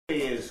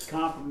is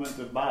compliment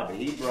to Bobby.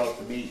 He brought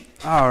the meat.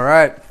 All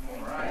right.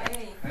 All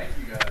right. Thank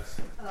you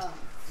guys.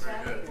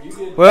 Very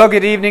good. Well,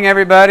 good evening,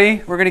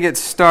 everybody. We're going to get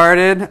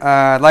started.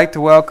 I'd like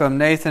to welcome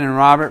Nathan and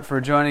Robert for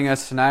joining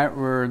us tonight.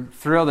 We're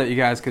thrilled that you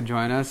guys could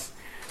join us.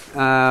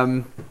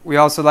 We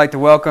also like to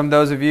welcome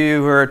those of you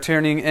who are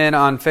tuning in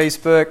on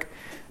Facebook.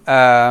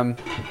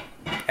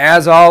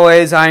 As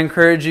always, I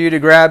encourage you to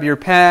grab your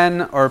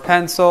pen or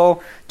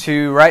pencil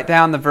to write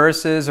down the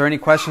verses or any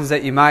questions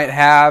that you might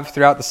have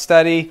throughout the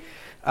study.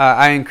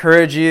 I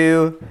encourage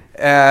you,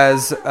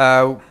 as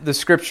the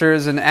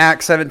scriptures in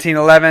Acts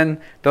 17:11,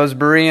 those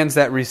Bereans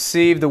that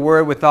received the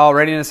word with all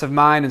readiness of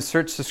mind and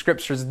search the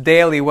scriptures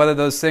daily, whether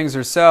those things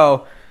are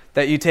so,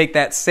 that you take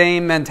that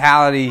same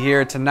mentality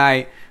here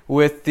tonight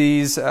with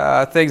these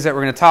things that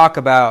we're going to talk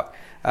about.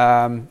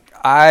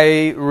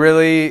 I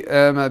really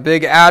am a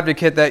big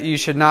advocate that you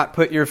should not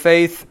put your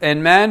faith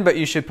in men, but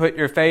you should put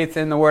your faith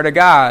in the Word of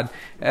God.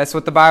 That's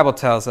what the Bible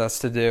tells us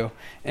to do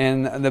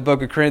in the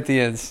book of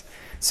Corinthians.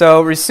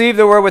 So receive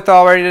the Word with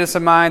all readiness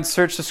of mind,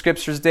 search the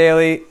Scriptures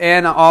daily,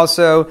 and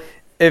also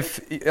if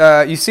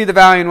you see the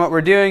value in what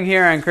we're doing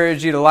here, I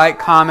encourage you to like,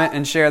 comment,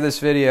 and share this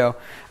video.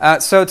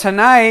 So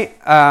tonight,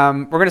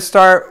 we're going to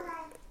start.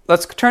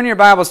 Let's turn your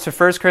Bibles to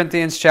 1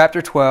 Corinthians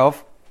chapter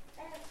 12.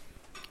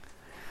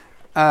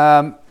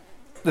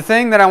 The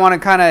thing that I want to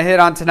kind of hit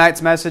on tonight's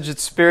message is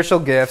spiritual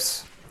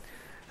gifts.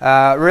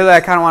 Really,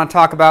 I kind of want to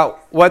talk about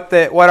what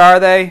are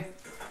they,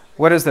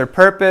 what is their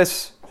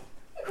purpose,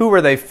 who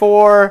were they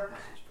for,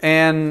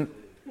 and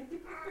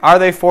are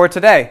they for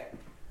today?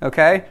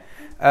 Okay?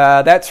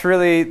 That's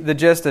really the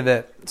gist of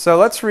it. So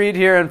let's read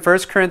here in 1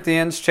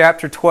 Corinthians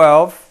chapter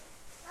 12.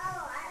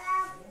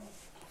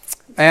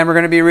 And we're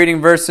going to be reading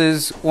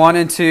verses 1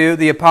 and 2.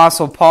 The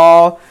Apostle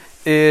Paul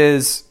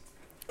is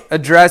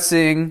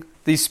addressing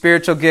these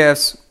spiritual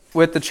gifts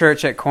with the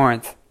church at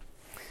Corinth.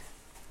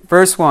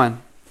 Verse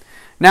 1.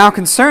 Now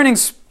concerning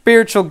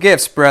spiritual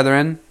gifts,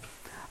 brethren,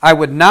 I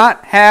would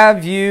not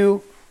have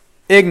you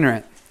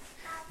ignorant.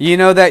 Ye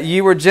know that ye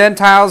were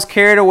Gentiles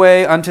carried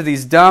away unto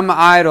these dumb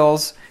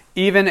idols,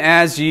 even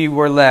as ye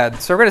were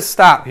led. So we're going to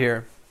stop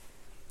here.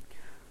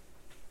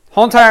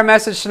 Whole entire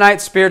message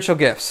tonight, spiritual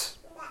gifts.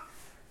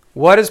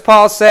 What does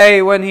Paul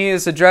say when he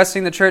is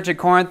addressing the church at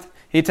Corinth?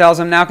 He tells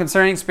them, now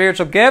concerning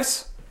spiritual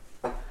gifts,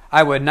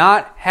 I would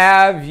not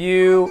have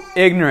you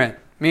ignorant,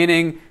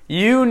 meaning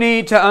you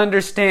need to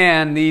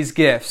understand these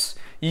gifts.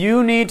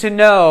 You need to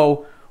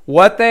know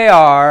what they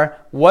are,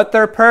 what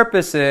their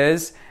purpose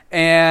is,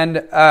 and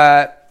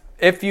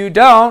if you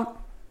don't,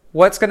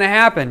 what's going to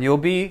happen? You'll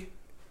be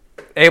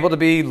able to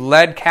be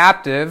led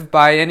captive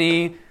by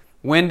any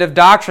wind of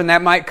doctrine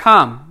that might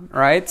come,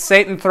 right?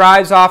 Satan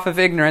thrives off of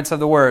ignorance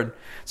of the word.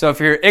 So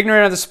if you're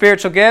ignorant of the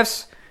spiritual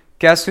gifts,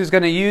 guess who's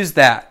going to use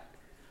that?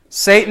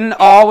 Satan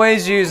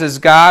always uses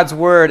God's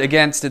word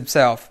against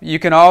himself. You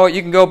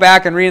can go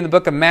back and read in the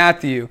book of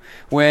Matthew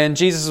when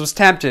Jesus was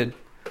tempted.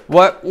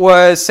 What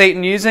was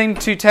Satan using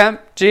to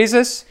tempt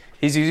Jesus?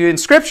 He's using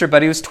Scripture,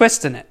 but he was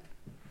twisting it.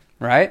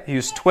 Right? He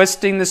was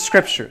twisting the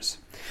Scriptures.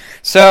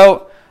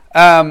 So,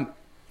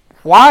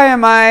 why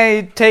am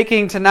I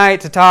taking tonight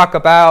to talk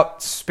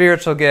about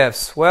spiritual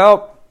gifts?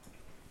 Well,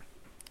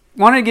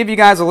 I want to give you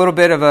guys a little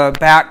bit of a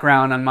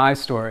background on my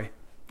story.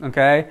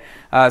 Okay?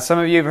 Some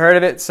of you have heard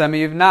of it, some of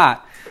you have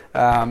not.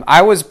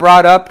 I was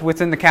brought up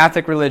within the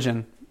Catholic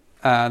religion.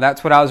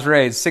 That's what I was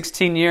raised.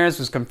 16 years,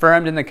 was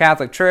confirmed in the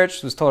Catholic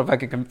Church, was told if I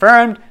get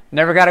confirmed,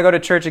 never got to go to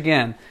church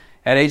again.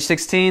 At age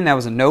 16, that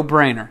was a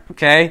no-brainer.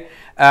 Okay?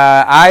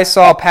 I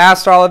saw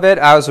past all of it.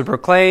 I was a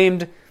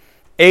proclaimed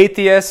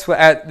atheist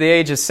at the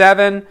age of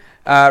 7,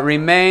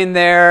 remained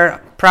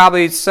there,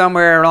 probably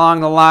somewhere along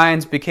the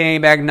lines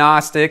became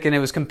agnostic, and it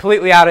was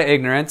completely out of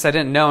ignorance. I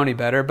didn't know any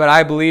better, but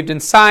I believed in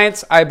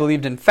science, I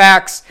believed in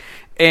facts,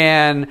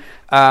 and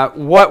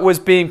what was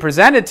being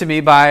presented to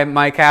me by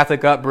my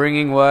Catholic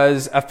upbringing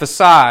was a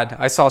facade.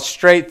 I saw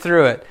straight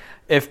through it.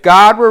 If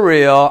God were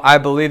real, I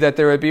believed that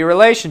there would be a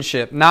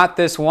relationship, not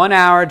this 1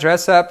 hour,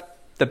 dress up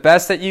the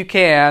best that you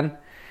can,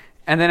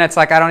 and then it's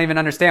like I don't even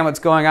understand what's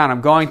going on.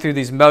 I'm going through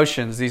these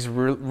motions, these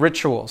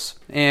rituals.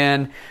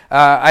 And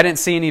I didn't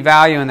see any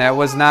value in that. It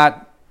was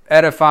not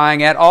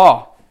edifying at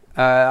all.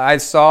 I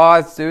saw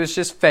it was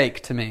just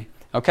fake to me.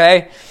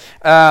 Okay?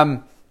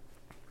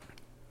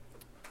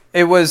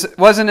 It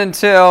wasn't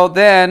until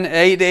then,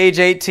 at age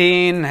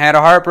 18, had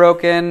a heart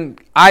broken,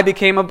 I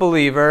became a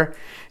believer,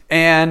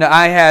 and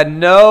I had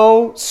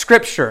no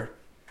scripture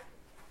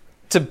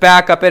to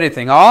back up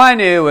anything. All I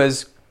knew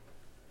was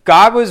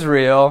God was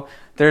real.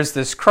 There's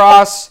this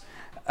cross.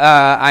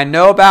 I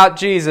know about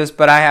Jesus,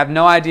 but I have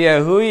no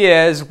idea who he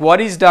is, what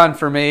he's done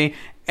for me,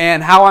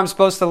 and how I'm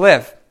supposed to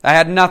live. I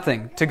had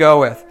nothing to go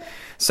with.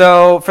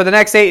 So for the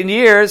next 8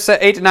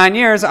 to 9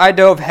 years, I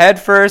dove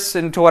headfirst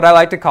into what I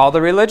like to call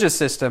the religious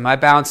system. I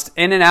bounced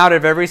in and out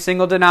of every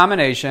single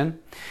denomination,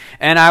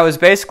 and I was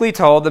basically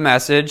told the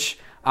message,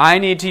 I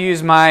need to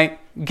use my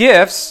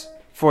gifts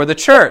for the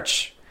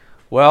church.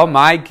 Well,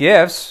 my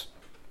gifts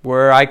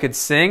were I could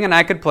sing and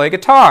I could play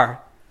guitar.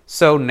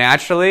 So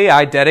naturally,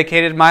 I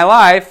dedicated my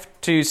life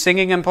to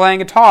singing and playing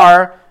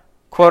guitar,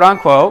 quote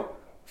unquote,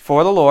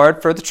 for the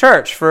Lord, for the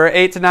church, for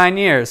 8 to 9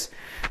 years.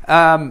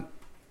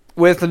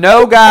 With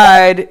no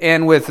guide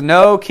and with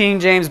no King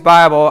James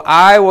Bible,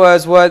 I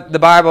was what the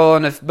Bible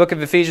in the book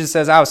of Ephesians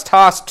says, I was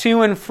tossed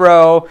to and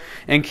fro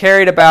and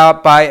carried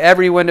about by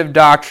every wind of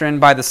doctrine,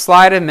 by the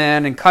sleight of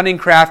men and cunning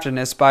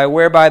craftiness, by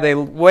whereby they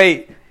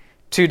wait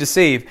to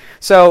deceive.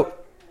 So,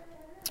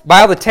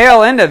 by the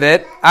tail end of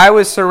it, I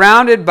was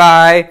surrounded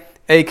by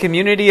a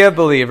community of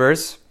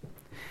believers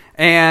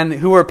and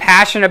who were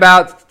passionate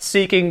about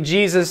seeking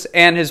Jesus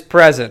and His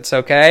presence,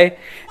 okay?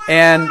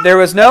 And there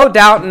was no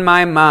doubt in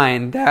my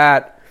mind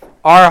that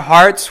our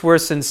hearts were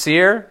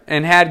sincere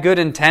and had good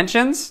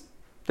intentions.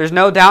 There's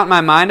no doubt in my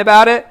mind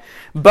about it.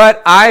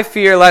 But I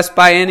fear lest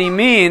by any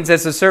means,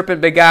 as the serpent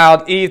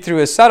beguiled Eve through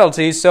his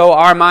subtlety, so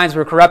our minds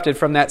were corrupted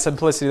from that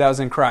simplicity that was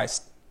in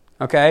Christ,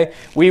 okay?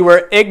 We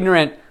were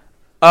ignorant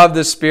of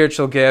the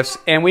spiritual gifts,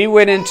 and we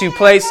went into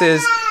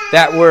places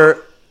that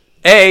were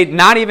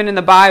not even in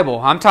the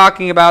Bible. I'm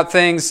talking about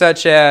things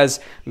such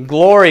as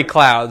glory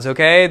clouds,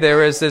 okay? There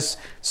was this,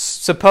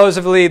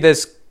 supposedly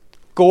this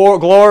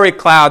glory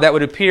cloud that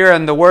would appear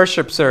in the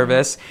worship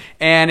service,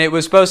 and it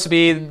was supposed to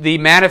be the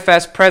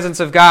manifest presence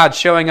of God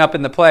showing up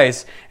in the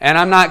place. And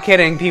I'm not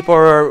kidding, people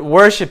are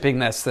worshiping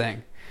this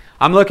thing.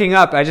 I'm looking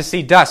up, I just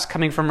see dust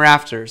coming from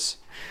rafters.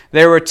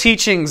 There were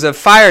teachings of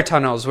fire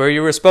tunnels where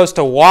you were supposed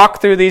to walk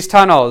through these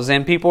tunnels,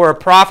 and people were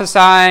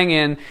prophesying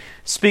and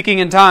speaking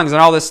in tongues and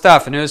all this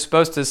stuff, and it was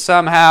supposed to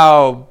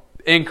somehow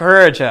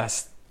encourage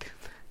us.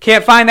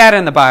 Can't find that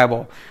in the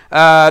Bible.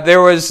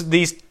 There was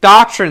these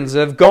doctrines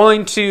of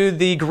going to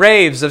the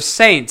graves of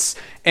saints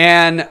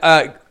and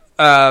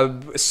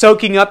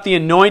soaking up the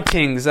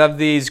anointings of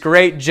these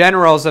great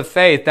generals of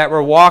faith that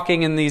were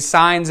walking in these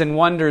signs and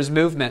wonders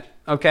movement.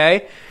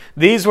 Okay?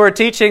 These were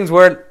teachings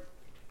where,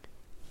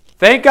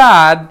 thank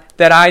God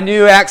that I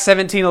knew Acts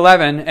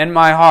 17:11 in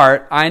my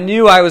heart. I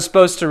knew I was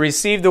supposed to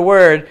receive the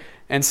word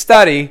and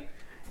study,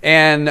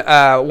 and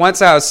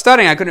once I was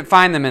studying, I couldn't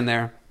find them in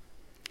there.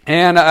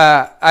 And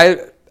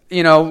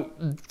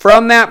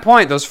from that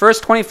point, those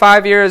first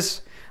 25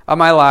 years of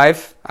my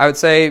life, I would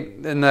say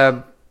in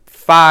the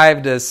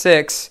 5 to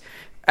 6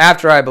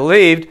 after I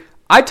believed,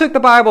 I took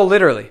the Bible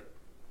literally,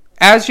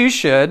 as you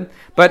should,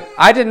 but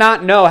I did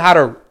not know how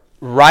to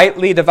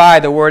rightly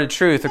divide the word of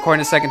truth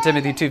according to 2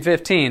 Timothy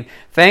 2:15.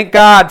 Thank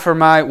God for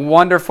my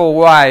wonderful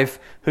wife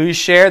who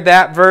shared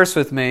that verse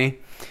with me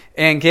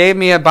and gave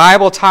me a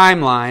Bible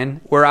timeline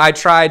where I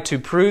tried to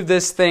prove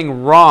this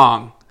thing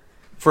wrong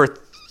for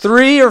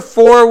 3 or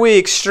 4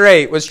 weeks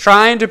straight, was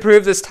trying to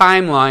prove this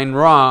timeline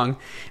wrong.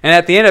 And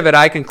at the end of it,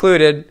 I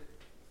concluded,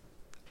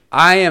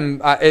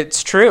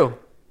 it's true.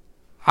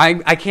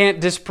 I can't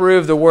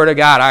disprove the Word of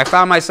God. I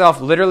found myself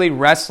literally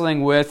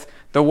wrestling with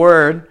the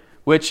Word,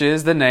 which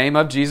is the name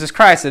of Jesus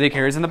Christ that He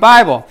carries in the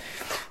Bible.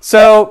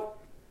 So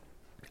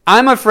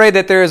I'm afraid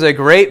that there is a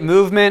great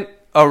movement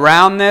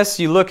around this.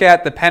 You look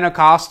at the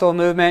Pentecostal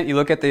movement, you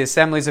look at the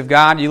Assemblies of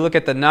God, you look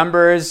at the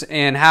numbers,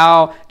 and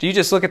you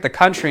just look at the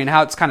country and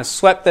how it's kind of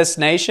swept this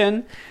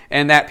nation,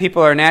 and that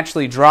people are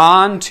naturally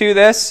drawn to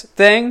this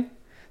thing,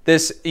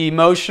 this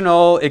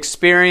emotional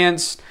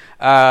experience,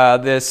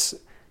 this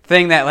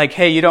thing that like,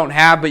 hey, you don't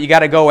have, but you got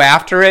to go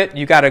after it.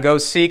 You got to go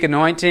seek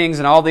anointings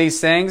and all these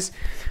things.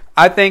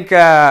 I think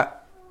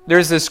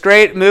there's this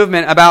great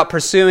movement about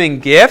pursuing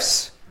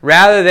gifts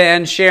rather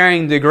than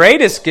sharing the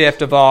greatest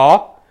gift of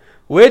all,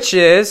 which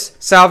is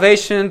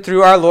salvation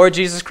through our Lord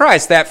Jesus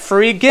Christ, that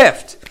free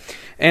gift.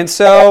 And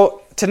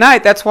so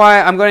tonight, that's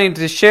why I'm going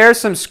to share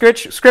some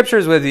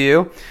scriptures with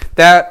you,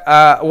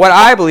 that what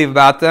I believe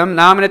about them.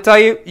 Now I'm going to tell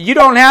you, you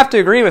don't have to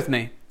agree with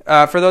me.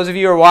 For those of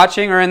you who are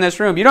watching or in this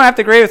room, you don't have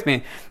to agree with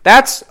me.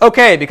 That's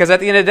okay, because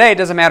at the end of the day, it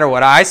doesn't matter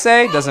what I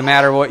say, it doesn't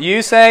matter what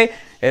you say.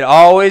 It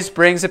always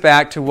brings it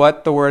back to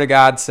what the Word of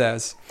God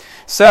says.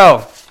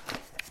 So,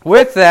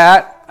 with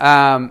that,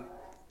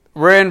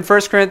 we're in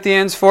 1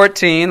 Corinthians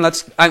 14.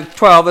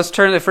 12. Let's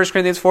turn to 1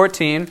 Corinthians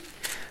 14.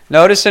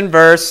 Notice in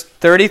verse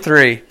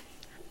 33.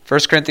 1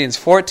 Corinthians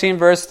 14,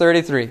 verse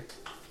 33.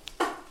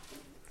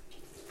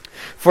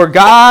 For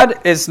God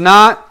is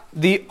not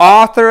the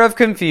author of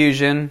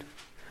confusion,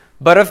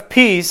 but of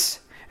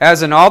peace,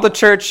 as in all the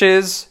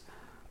churches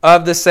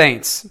of the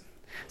saints.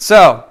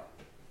 So,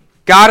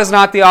 God is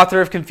not the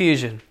author of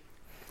confusion.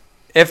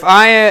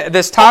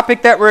 This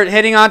topic that we're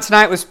hitting on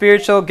tonight with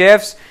spiritual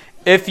gifts,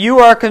 if you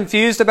are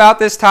confused about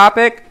this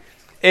topic,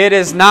 it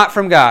is not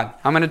from God.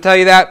 I'm going to tell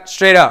you that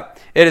straight up.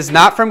 It is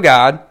not from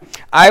God.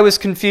 I was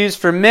confused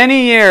for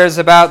many years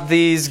about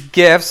these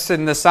gifts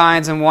and the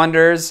signs and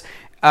wonders,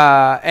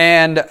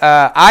 and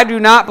I do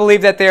not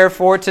believe that they are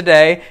for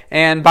today.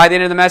 And by the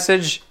end of the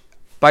message,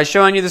 by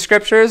showing you the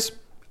scriptures,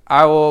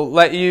 I will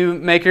let you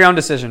make your own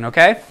decision,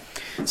 okay?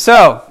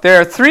 So, there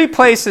are 3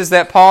 places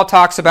that Paul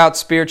talks about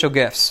spiritual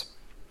gifts.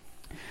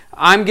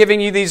 I'm giving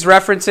you these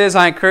references.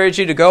 I encourage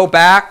you to go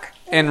back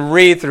and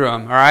read through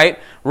them, all right?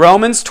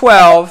 Romans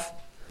 12,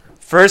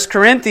 1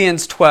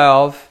 Corinthians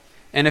 12,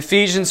 and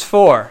Ephesians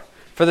 4.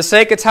 For the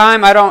sake of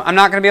time, I'm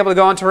not going to be able to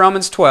go into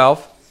Romans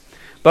 12,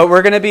 But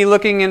we're going to be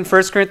looking in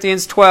 1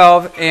 Corinthians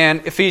 12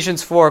 and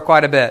Ephesians 4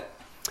 quite a bit.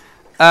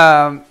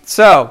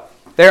 So,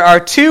 there are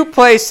two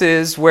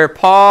places where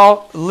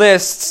Paul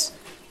lists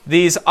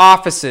these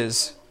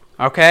offices.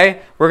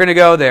 Okay? We're going to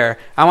go there.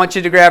 I want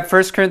you to grab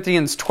 1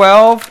 Corinthians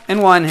 12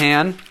 in one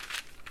hand.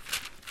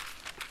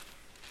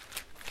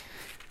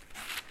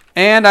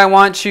 And I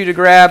want you to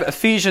grab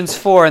Ephesians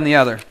 4 in the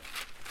other.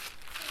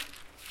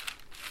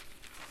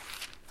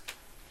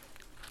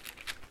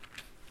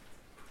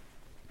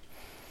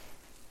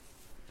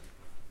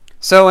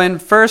 So in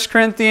 1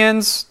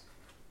 Corinthians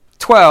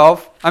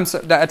 12,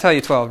 I tell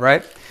you 12,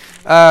 right?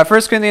 1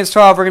 Corinthians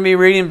 12, we're going to be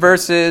reading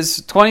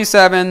verses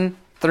 27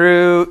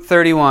 through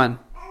 31.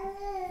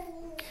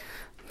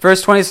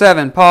 Verse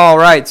 27, Paul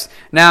writes,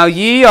 "Now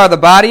ye are the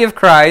body of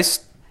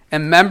Christ,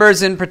 and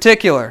members in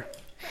particular.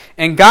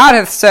 And God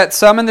hath set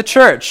some in the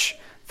church,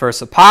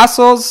 first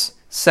apostles,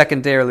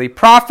 secondarily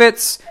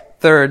prophets,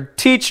 third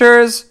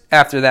teachers,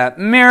 after that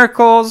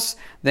miracles,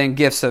 then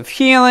gifts of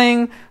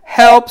healing,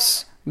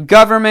 helps,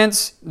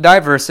 governments,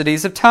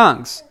 diversities of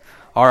tongues.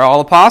 Are all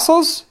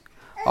apostles?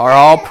 Are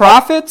all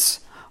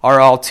prophets? Are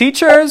all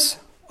teachers?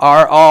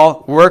 Are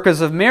all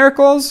workers of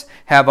miracles?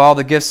 Have all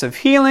the gifts of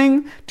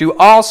healing? Do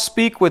all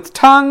speak with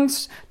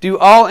tongues? Do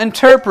all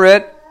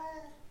interpret?"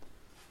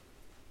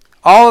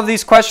 All of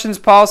these questions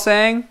Paul's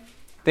saying,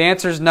 the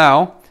answer is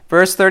no.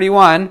 Verse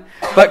 31,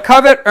 "But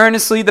covet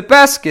earnestly the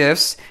best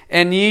gifts,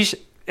 and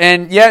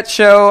yet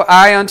show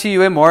I unto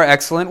you a more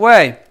excellent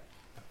way."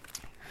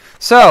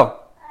 So,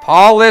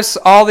 Paul lists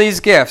all these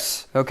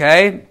gifts,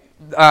 okay?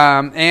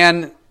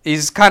 And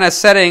he's kind of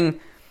setting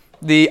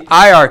the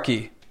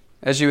hierarchy,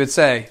 as you would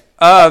say,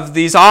 of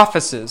these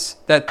offices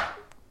that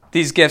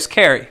these gifts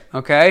carry,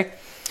 okay?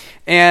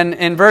 And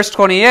in verse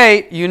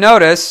 28, you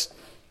notice,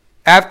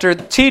 after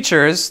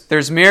teachers,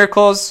 there's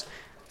miracles,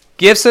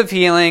 gifts of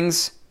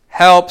healings,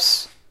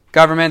 helps,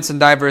 governments, and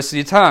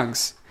diversity of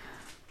tongues.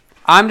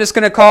 I'm just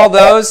going to call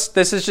those,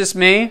 this is just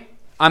me,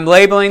 I'm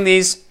labeling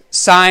these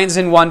signs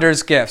and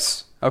wonders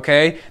gifts.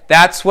 Okay?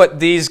 That's what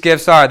these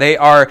gifts are. They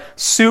are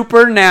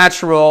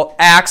supernatural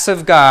acts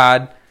of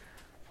God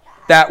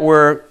that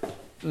were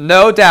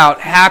no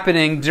doubt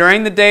happening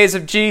during the days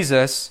of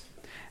Jesus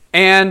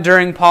and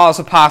during Paul's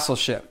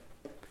apostleship.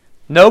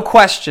 No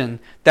question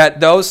that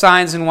those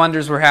signs and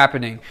wonders were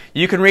happening.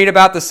 You can read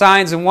about the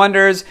signs and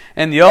wonders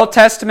in the Old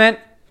Testament.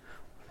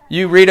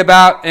 You read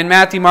about in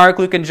Matthew, Mark,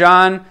 Luke, and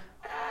John,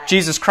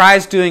 Jesus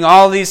Christ doing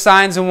all these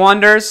signs and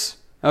wonders.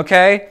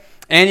 Okay?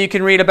 And you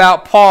can read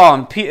about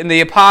Paul and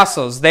the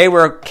apostles. They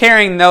were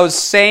carrying those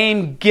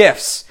same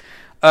gifts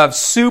of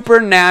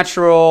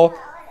supernatural,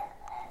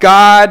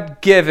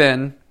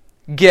 God-given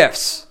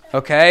gifts.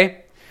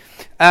 Okay?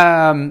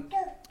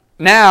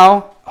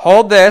 Now,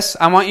 hold this.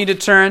 I want you to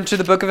turn to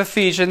the book of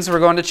Ephesians. We're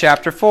going to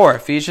chapter 4.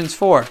 Ephesians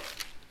 4.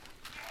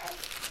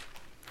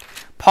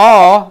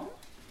 Paul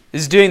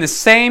is doing the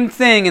same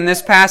thing in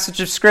this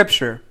passage of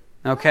Scripture.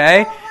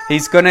 Okay?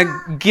 He's going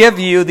to give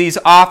you these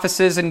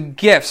offices and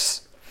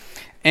gifts.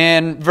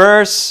 In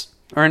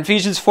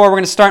Ephesians 4, we're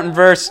going to start in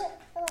verse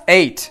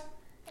 8.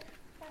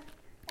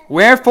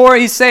 "Wherefore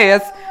he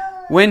saith,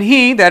 when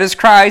he, that is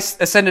Christ,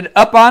 ascended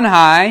up on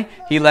high,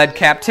 he led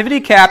captivity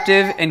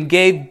captive and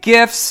gave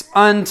gifts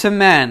unto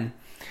men.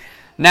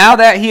 Now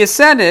that he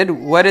ascended,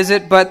 what is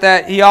it but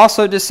that he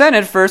also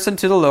descended first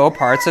into the lower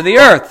parts of the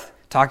earth?"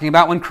 Talking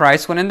about when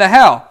Christ went into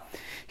hell.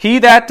 "He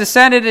that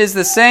descended is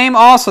the same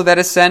also that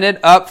ascended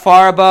up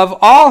far above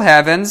all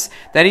heavens,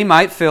 that he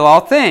might fill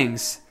all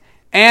things.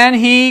 And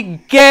he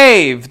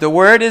gave," the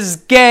word is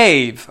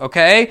gave,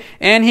 okay?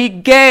 "And he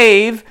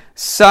gave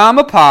some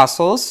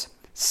apostles,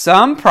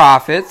 some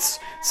prophets,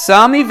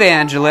 some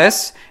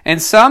evangelists,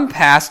 and some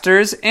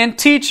pastors and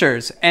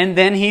teachers." And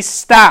then he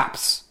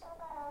stops.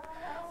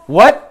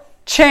 What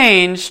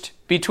changed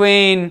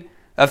between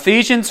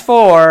Ephesians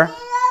 4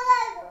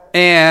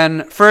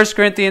 and 1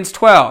 Corinthians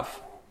 12?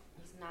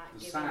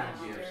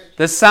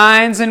 The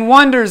signs and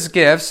wonders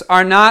gifts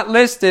are not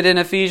listed in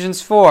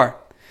Ephesians 4.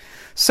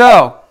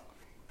 So,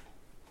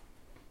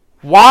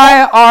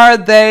 why are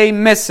they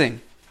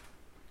missing?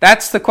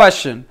 That's the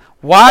question.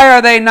 Why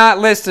are they not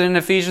listed in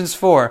Ephesians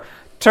 4?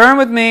 Turn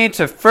with me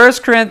to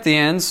 1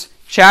 Corinthians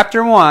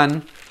chapter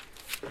 1,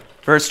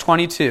 verse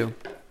 22.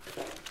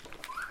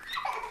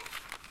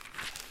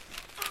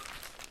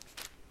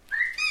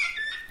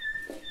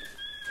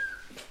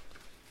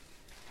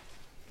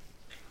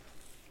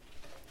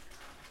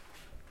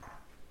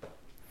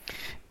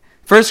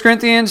 First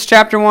Corinthians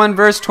chapter 1,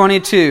 verse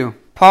 22.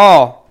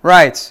 Paul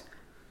writes,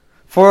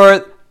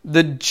 "For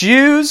the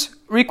Jews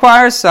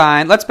require a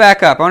sign." Let's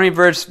back up. I want to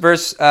read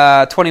verse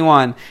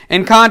 21.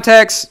 In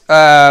context,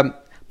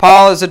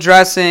 Paul is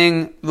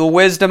addressing the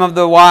wisdom of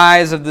the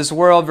wise of this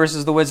world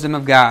versus the wisdom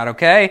of God,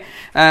 okay?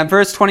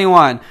 Verse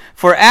 21.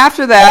 "For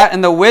after that,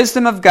 in the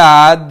wisdom of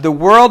God, the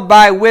world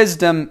by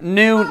wisdom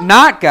knew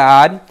not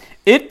God.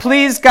 It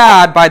pleased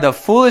God by the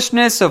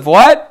foolishness of"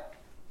 what?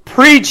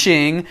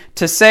 "Preaching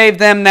to save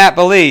them that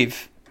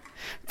believe.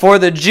 For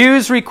the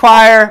Jews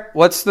require,"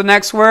 what's the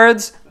next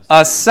words?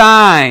 a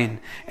sign,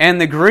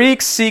 and the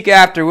Greeks seek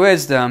after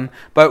wisdom,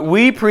 but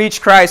we preach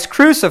Christ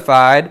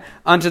crucified,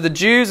 unto the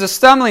Jews a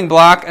stumbling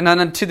block, and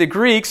unto the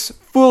Greeks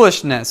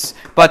foolishness.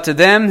 But to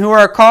them who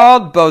are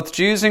called, both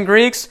Jews and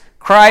Greeks,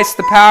 Christ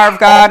the power of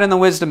God and the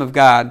wisdom of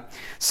God.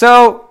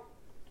 So,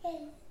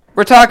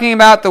 we're talking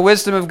about the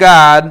wisdom of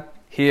God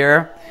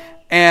here,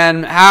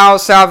 and how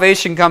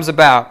salvation comes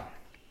about.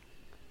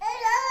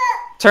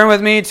 Turn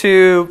with me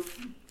to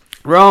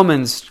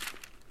Romans.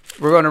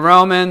 We're going to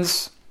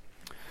Romans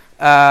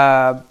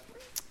 11,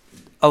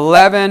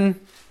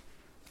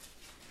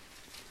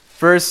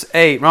 verse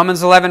 8.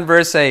 Romans 11,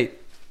 verse 8.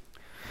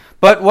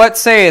 But what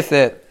saith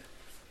it?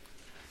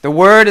 The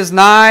word is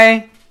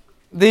nigh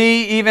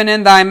thee, even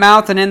in thy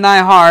mouth and in thy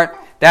heart.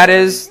 That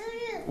is,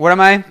 what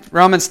am I?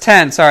 Romans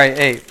 10,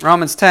 8.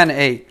 Romans 10,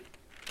 8.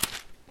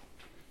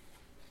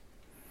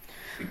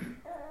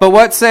 But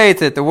what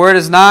saith it? The word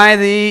is nigh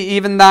thee,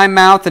 even thy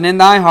mouth and in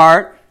thy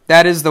heart.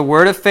 That is the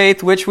word of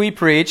faith which we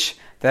preach,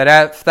 that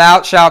if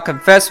thou shalt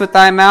confess with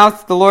thy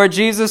mouth the Lord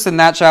Jesus, and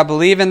thou shalt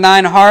believe in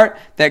thine heart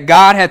that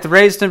God hath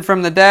raised him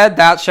from the dead,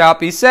 thou shalt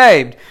be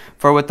saved.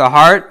 For with the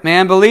heart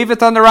man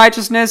believeth unto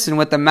righteousness, and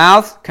with the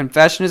mouth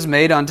confession is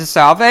made unto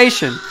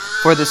salvation.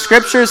 For the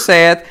Scripture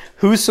saith,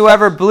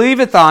 whosoever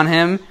believeth on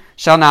him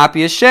shall not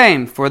be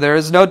ashamed. For there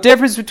is no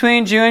difference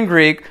between Jew and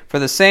Greek, for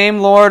the same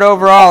Lord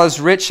over all is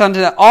rich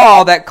unto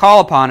all that call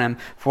upon him.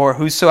 For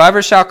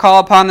whosoever shall call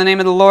upon the name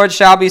of the Lord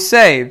shall be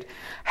saved.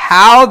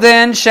 How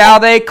then shall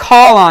they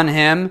call on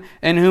him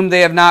in whom they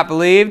have not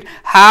believed?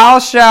 How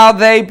shall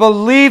they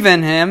believe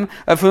in him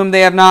of whom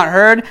they have not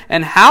heard?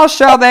 And how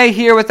shall they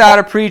hear without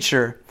a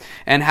preacher?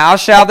 And how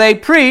shall they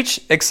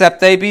preach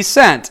except they be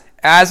sent?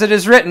 As it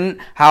is written,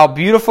 how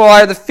beautiful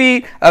are the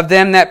feet of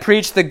them that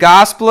preach the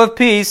gospel of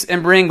peace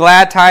and bring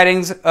glad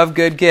tidings of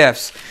good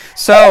gifts.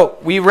 So,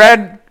 we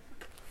read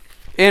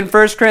in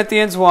 1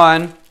 Corinthians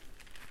 1,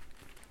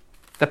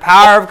 the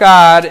power of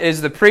God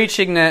is the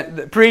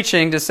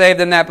preaching to save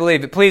them that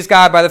believe. It pleased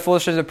God by the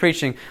foolishness of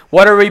preaching.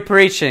 What are we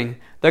preaching?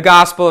 The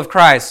gospel of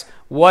Christ.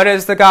 What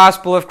is the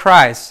gospel of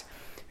Christ?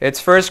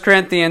 It's 1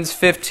 Corinthians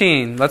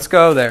 15. Let's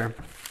go there.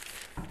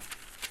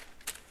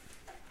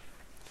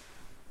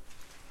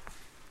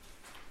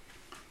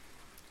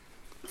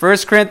 1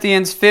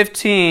 Corinthians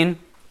 15,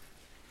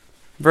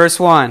 verse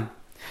 1.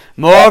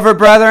 Moreover,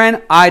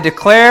 brethren, I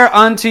declare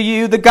unto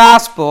you the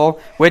gospel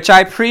which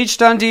I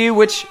preached unto you,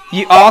 which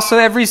ye also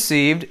have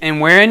received,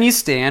 and wherein ye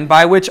stand,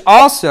 by which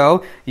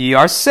also ye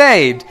are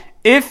saved,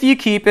 if ye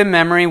keep in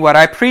memory what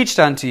I preached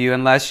unto you,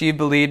 unless ye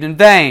believed in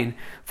vain.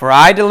 For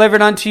I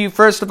delivered unto you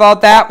first of all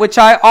that which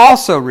I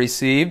also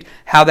received,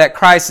 how that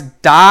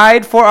Christ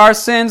died for our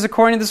sins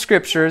according to the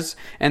Scriptures,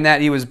 and that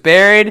he was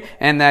buried,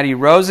 and that he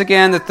rose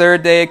again the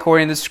third day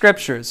according to the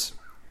Scriptures.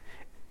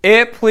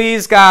 It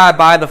pleased God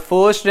by the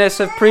foolishness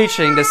of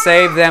preaching to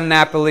save them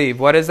that believe.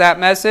 What is that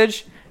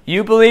message?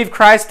 You believe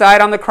Christ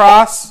died on the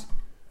cross,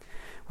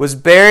 was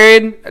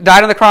buried,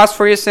 died on the cross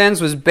for your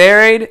sins, was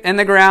buried in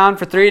the ground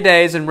for 3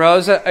 days, and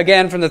rose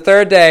again from the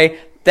third day.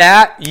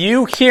 That,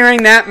 you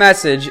hearing that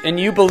message and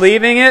you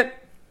believing it,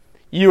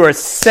 you are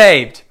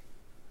saved.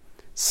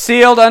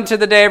 Sealed unto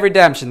the day of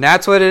redemption.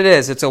 That's what it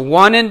is. It's a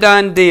one and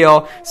done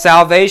deal.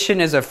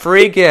 Salvation is a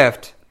free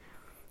gift.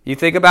 You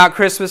think about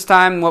Christmas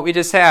time, what we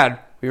just had.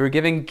 We were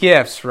giving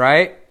gifts,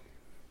 right?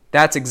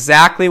 That's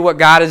exactly what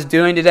God is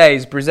doing today.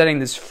 He's presenting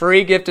this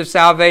free gift of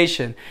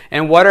salvation.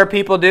 And what are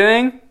people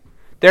doing?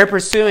 They're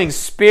pursuing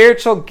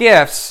spiritual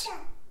gifts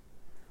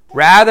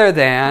rather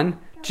than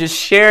just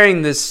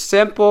sharing this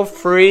simple,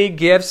 free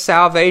gift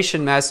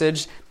salvation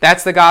message.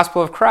 That's the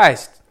gospel of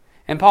Christ.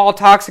 And Paul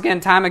talks again,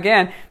 time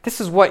again, this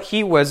is what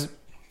he was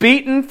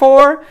beaten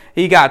for.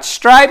 He got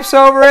stripes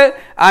over it.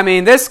 I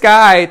mean, this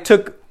guy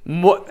took,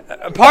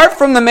 apart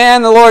from the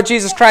man, the Lord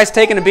Jesus Christ,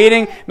 taking a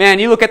beating, man,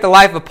 you look at the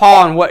life of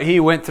Paul and what he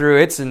went through,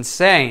 it's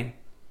insane.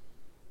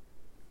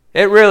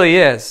 It really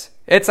is.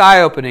 It's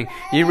eye-opening.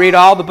 You read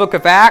all the book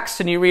of Acts,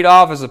 and you read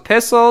all of his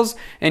epistles,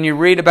 and you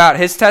read about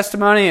his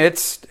testimony.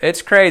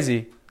 It's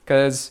crazy,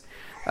 because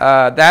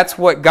that's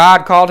what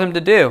God called him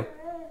to do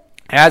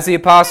as the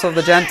apostle of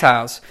the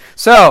Gentiles.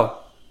 So,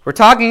 we're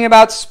talking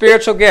about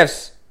spiritual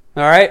gifts,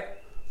 all right?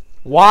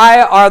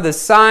 Why are the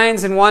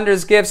signs and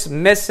wonders gifts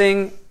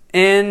missing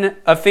in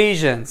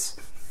Ephesians?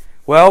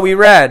 Well, we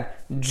read,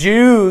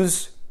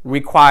 Jews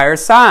require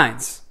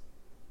signs.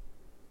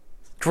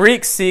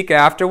 Greeks seek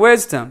after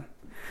wisdom.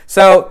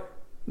 So,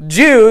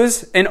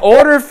 Jews, in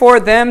order for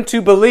them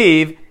to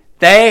believe,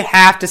 they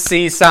have to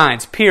see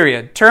signs,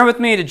 period. Turn with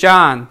me to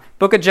John,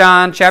 book of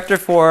John, chapter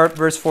 4,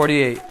 verse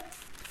 48.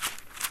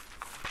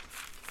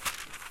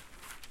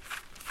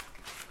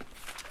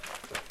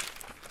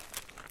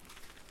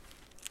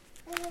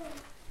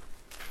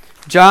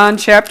 John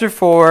chapter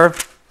 4,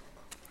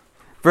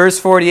 verse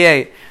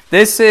 48.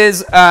 This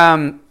is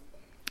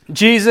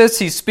Jesus.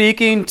 He's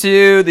speaking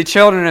to the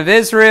children of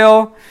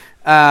Israel.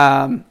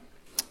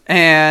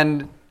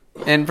 And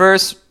in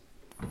verse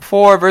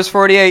 4, verse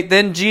 48,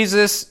 then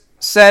Jesus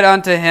said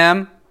unto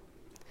him,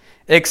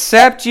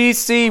 except ye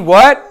see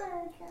what?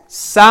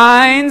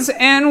 signs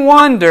and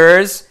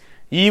wonders,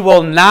 ye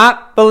will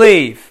not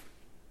believe.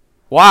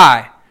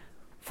 Why?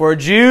 For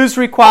Jews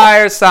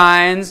require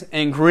signs,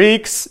 and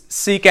Greeks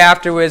seek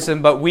after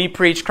wisdom, but we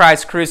preach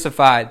Christ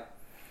crucified.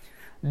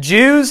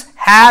 Jews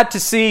had to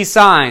see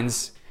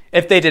signs.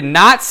 If they did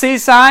not see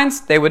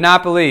signs, they would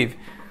not believe.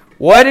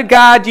 What did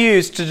God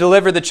use to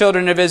deliver the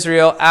children of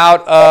Israel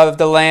out of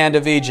the land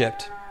of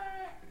Egypt?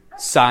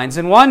 Signs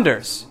and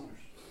wonders.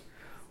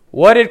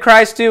 What did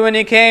Christ do when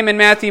he came in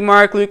Matthew,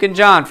 Mark, Luke, and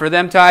John for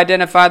them to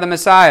identify the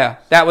Messiah?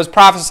 That was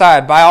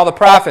prophesied by all the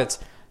prophets.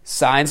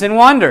 Signs and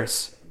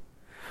wonders.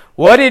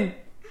 What did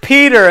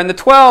Peter and the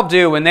 12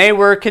 do when they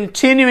were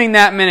continuing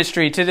that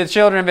ministry to the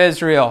children of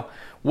Israel?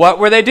 What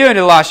were they doing to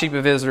the lost sheep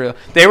of Israel?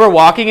 They were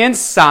walking in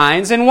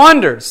signs and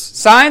wonders.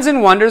 Signs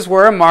and wonders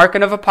were a mark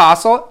of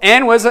apostle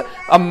and was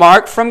a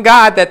mark from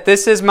God that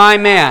this is my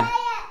man.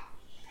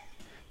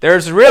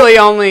 There's really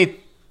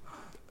only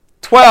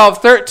 12,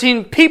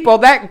 13 people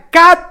that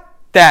got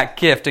that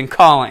gift and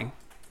calling.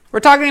 We're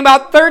talking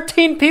about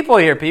 13 people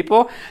here,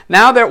 people.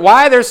 Now,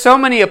 why there's so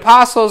many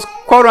apostles,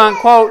 quote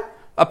unquote,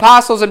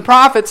 apostles and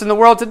prophets in the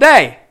world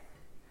today?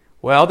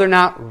 Well, they're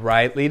not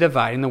rightly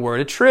dividing the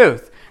word of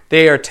truth.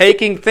 They are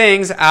taking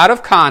things out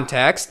of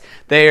context.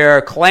 They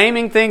are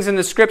claiming things in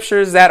the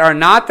scriptures that are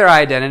not their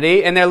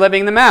identity, and they're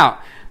living them out.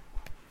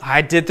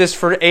 I did this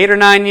for 8 or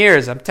 9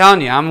 years. I'm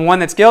telling you, I'm one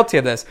that's guilty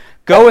of this.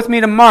 Go with me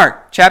to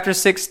Mark chapter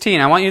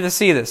 16. I want you to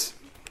see this.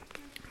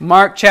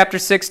 Mark chapter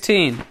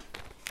 16.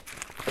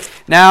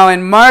 Now,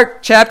 in Mark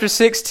chapter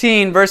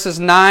 16, verses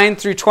 9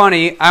 through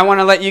 20, I want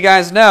to let you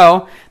guys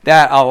know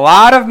that a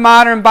lot of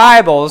modern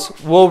Bibles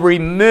will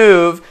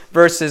remove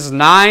verses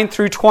 9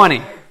 through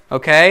 20.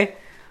 Okay?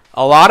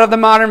 A lot of the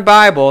modern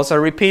Bibles, I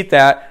repeat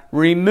that,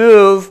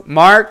 remove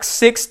Mark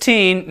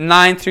 16,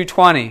 9 through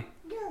 20.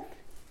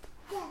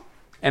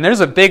 And there's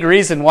a big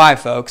reason why,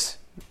 folks.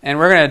 And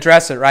we're going to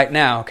address it right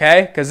now,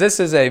 okay? Because this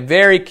is a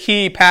very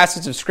key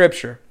passage of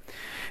Scripture.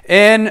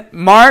 In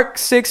Mark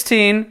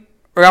 16,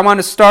 I want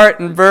to start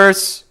in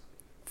verse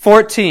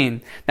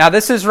 14. Now,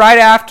 this is right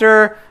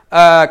after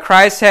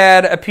Christ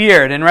had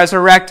appeared and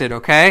resurrected,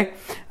 okay?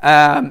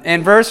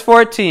 In verse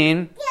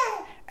 14...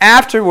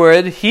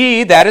 Afterward,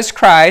 he, that is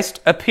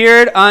Christ,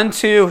 appeared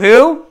unto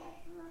who?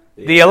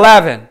 The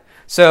 11.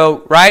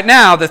 So right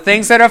now, the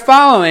things that are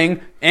following,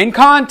 in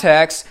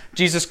context,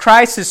 Jesus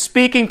Christ is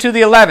speaking to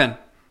the 11.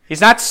 He's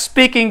not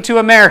speaking to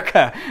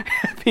America.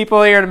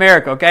 People here in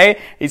America, okay?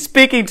 He's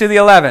speaking to the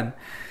 11.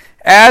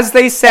 As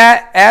they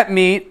sat at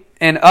meat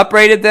and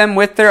upbraided them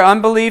with their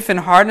unbelief and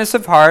hardness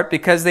of heart,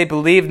 because they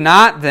believed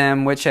not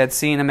them which had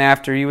seen him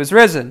after he was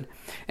risen.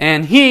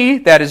 And he,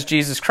 that is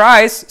Jesus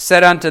Christ,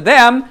 said unto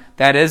them,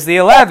 that is the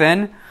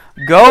 11,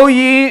 Go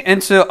ye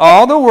into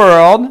all the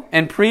world,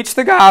 and preach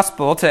the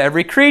gospel to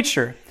every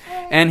creature.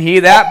 And he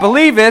that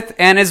believeth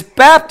and is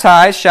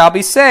baptized shall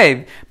be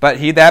saved, but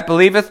he that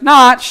believeth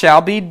not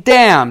shall be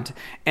damned.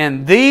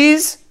 And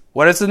these,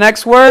 what is the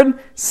next word?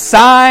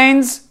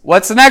 Signs,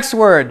 what's the next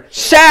word?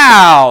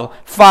 Shall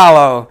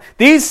follow.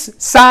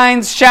 These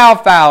signs shall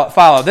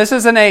follow. This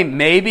isn't a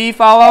maybe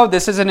follow.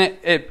 This isn't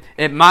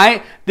it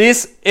might.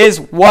 This is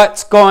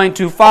what's going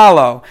to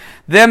follow.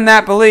 Them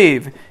that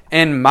believe.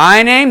 In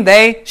my name,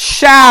 they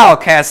shall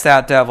cast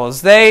out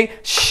devils. They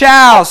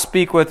shall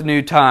speak with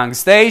new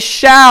tongues. They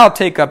shall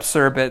take up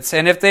serpents.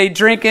 And if they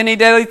drink any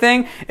deadly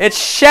thing, it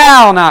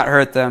shall not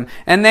hurt them.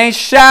 And they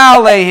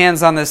shall lay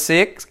hands on the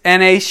sick,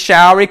 and they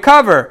shall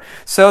recover.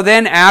 So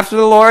then, after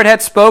the Lord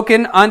had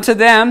spoken unto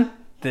them,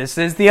 this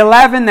is the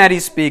 11 that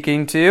he's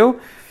speaking to,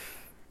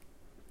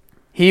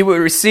 he was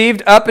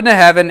received up into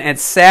heaven and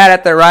sat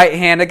at the right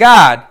hand of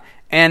God.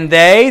 And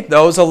they,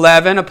 those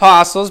 11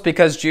 apostles,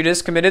 because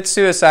Judas committed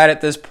suicide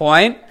at this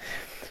point,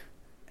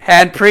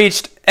 had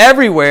preached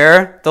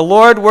everywhere, the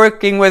Lord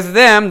working with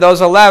them,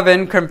 those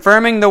 11,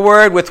 confirming the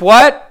word with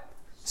what?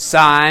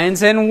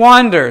 Signs and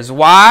wonders.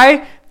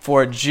 Why?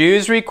 For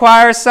Jews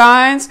require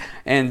signs,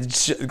 and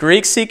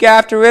Greeks seek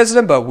after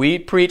wisdom, but we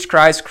preach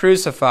Christ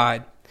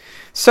crucified.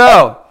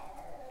 So,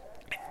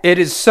 it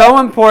is so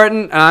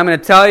important, and I'm going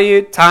to tell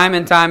you time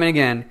and time and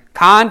again,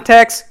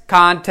 context,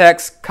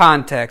 context,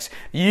 context.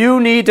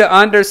 You need to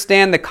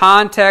understand the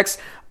context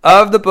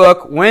of the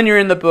book, when you're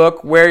in the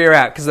book, where you're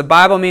at. Because the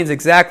Bible means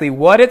exactly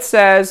what it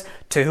says,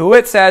 to who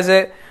it says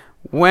it,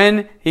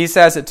 when he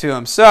says it to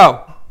them.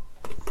 So,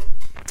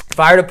 if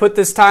I were to put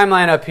this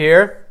timeline up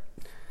here,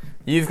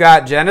 you've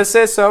got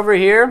Genesis over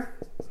here,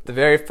 the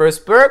very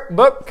first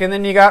book, and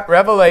then you got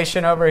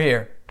Revelation over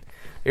here.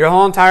 Your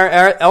whole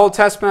entire Old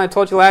Testament, I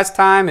told you last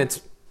time,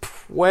 it's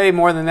way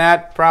more than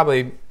that.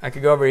 Probably I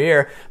could go over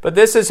here. But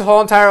this is the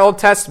whole entire Old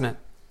Testament.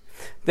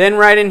 Then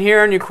right in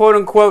here in your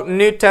quote-unquote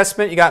New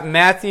Testament, you got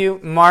Matthew,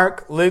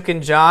 Mark, Luke,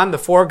 and John, the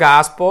 4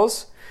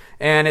 Gospels.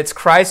 And it's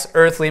Christ's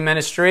earthly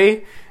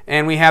ministry.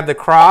 And we have the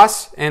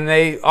cross, and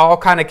they all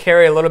kind of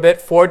carry a little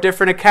bit 4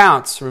 different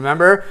accounts.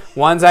 Remember,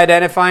 one's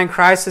identifying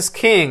Christ as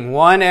king,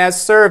 one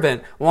as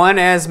servant, one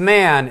as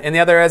man, and the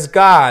other as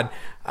God.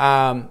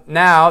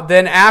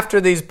 Then after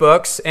these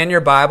books in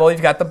your Bible,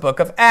 you've got the book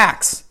of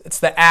Acts. It's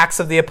the Acts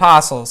of the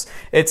Apostles.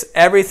 It's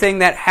everything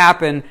that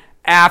happened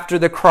after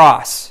the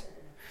cross.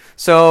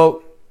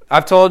 So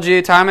I've told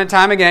you time and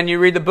time again, you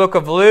read the book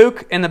of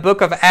Luke and the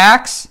book of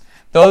Acts.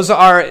 Those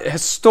are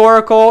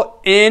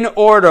historical, in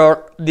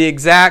order, the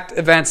exact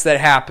events that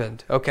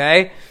happened.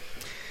 Okay?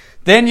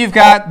 Then you've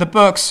got the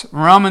books,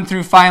 Romans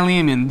through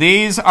Philemon.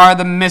 These are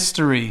the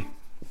mystery.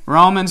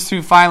 Romans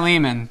through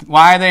Philemon.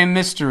 Why are they a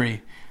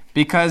mystery?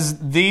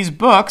 Because these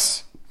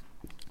books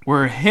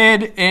were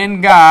hid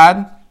in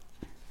God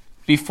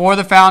before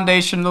the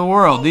foundation of the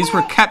world. These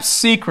were kept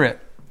secret.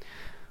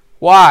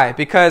 Why?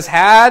 Because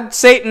had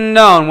Satan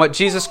known what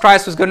Jesus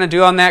Christ was going to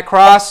do on that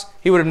cross,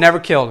 he would have never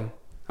killed him.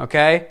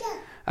 Okay?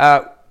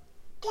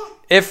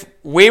 If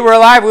we were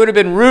alive, we would have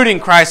been rooting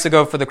Christ to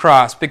go for the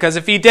cross. Because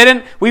if he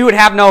didn't, we would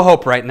have no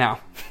hope right now.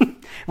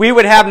 We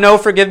would have no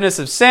forgiveness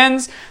of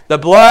sins. The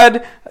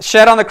blood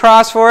shed on the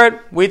cross for it,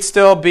 we'd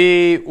still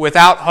be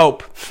without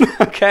hope.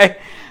 Okay?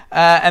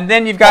 And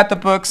then you've got the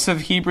books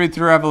of Hebrew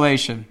through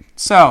Revelation.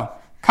 So,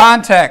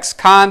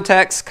 context.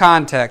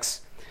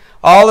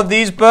 All of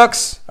these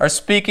books are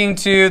speaking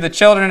to the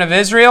children of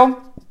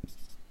Israel,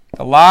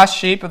 the lost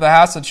sheep of the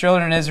house of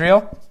children of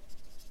Israel.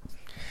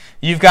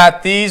 You've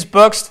got these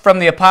books from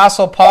the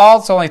Apostle Paul.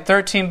 It's only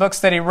 13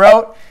 books that he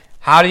wrote.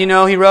 How do you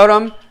know he wrote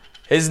them?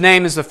 His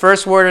name is the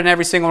first word in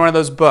every single one of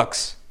those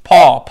books.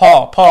 Paul,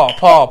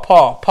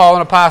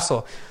 an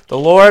apostle. The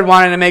Lord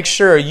wanted to make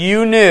sure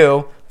you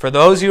knew, for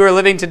those who are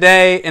living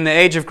today in the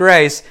age of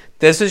grace,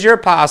 this is your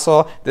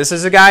apostle, this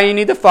is the guy you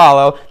need to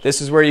follow,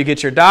 this is where you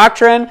get your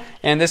doctrine,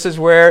 and this is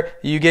where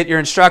you get your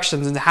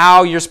instructions and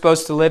how you're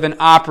supposed to live and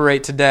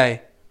operate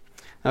today.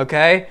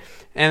 Okay?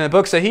 And the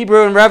books of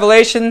Hebrew and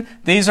Revelation,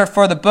 these are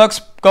for the books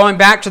going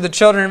back to the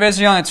children of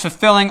Israel, and it's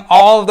fulfilling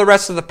all of the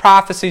rest of the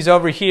prophecies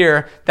over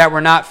here that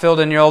were not filled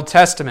in your Old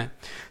Testament.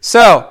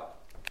 So,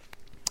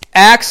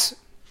 Acts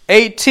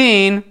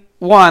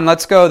 18:1,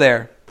 let's go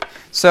there.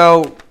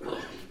 So,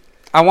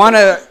 I want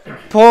to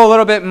pull a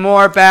little bit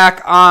more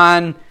back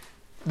on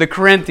the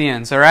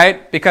Corinthians, all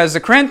right? Because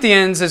the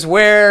Corinthians is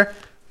where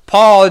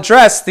Paul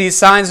addressed these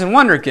signs and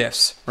wonder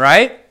gifts,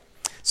 right?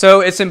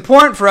 So it's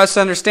important for us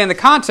to understand the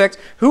context.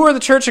 Who are the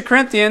church of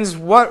Corinthians?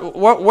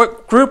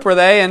 What group were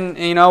they? And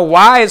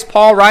why is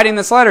Paul writing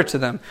this letter to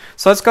them?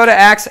 So let's go to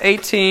Acts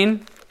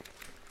 18.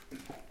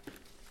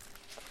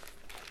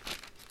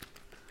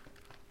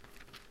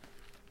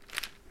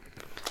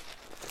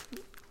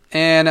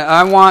 And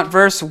I want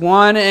verse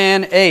 1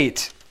 and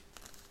 8.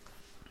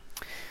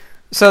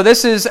 So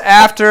this is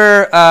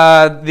after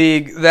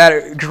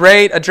that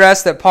great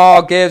address that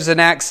Paul gives in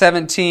Acts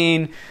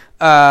 17,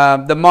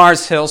 the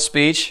Mars Hill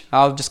speech.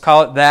 I'll just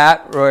call it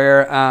that,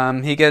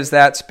 where he gives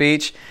that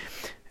speech.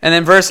 And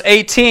then verse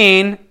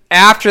 18,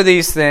 after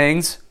these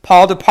things,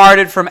 Paul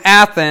departed from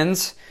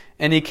Athens,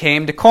 and he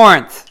came to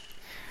Corinth.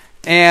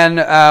 And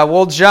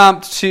we'll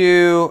jump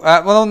to,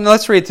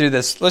 let's read through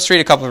this. Let's read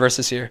a couple of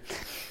verses here.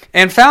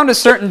 And found a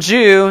certain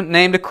Jew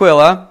named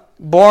Aquila,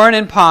 born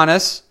in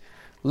Pontus,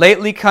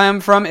 lately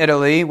come from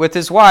Italy, with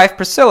his wife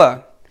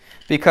Priscilla,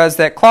 because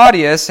that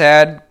Claudius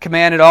had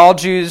commanded all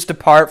Jews to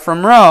depart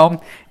from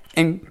Rome,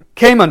 and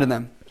came unto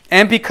them.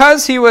 And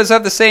because he was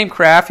of the same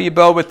craft, he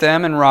abode with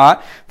them and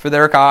wrought. For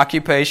their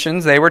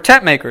occupations, they were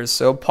tent makers.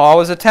 So Paul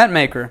was a tent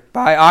maker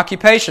by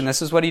occupation.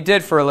 This is what he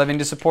did for a living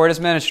to support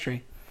his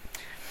ministry.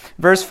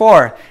 Verse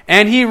 4,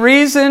 and he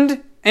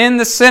reasoned in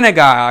the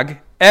synagogue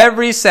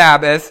every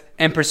Sabbath,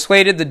 and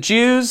persuaded the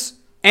Jews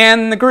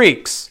and the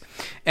Greeks.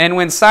 And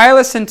when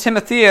Silas and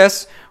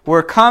Timotheus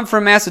were come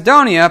from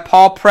Macedonia,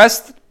 Paul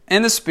pressed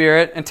in the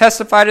Spirit and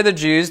testified to the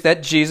Jews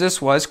that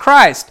Jesus was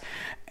Christ.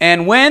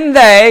 And when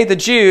they, the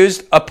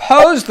Jews,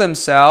 opposed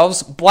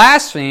themselves,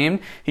 blasphemed,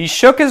 he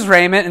shook his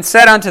raiment and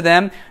said unto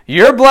them,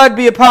 your blood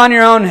be upon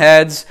your own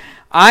heads.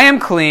 I am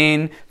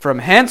clean. From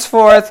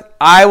henceforth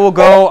I will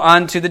go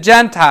unto the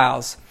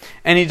Gentiles.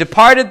 And he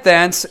departed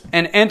thence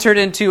and entered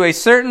into a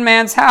certain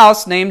man's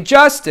house named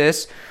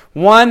Justus,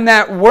 one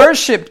that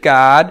worshipped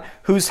God,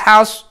 whose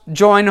house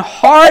joined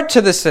hard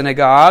to the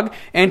synagogue,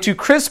 and to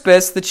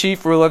Crispus, the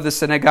chief ruler of the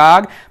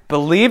synagogue,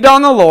 believed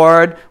on the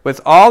Lord with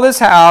all his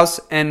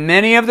house, and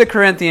many of the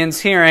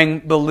Corinthians hearing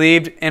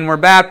believed and were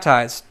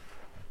baptized.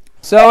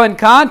 So in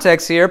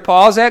context here,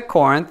 Paul's at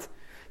Corinth.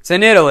 It's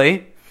in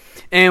Italy.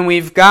 And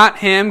we've got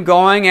him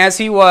going as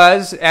he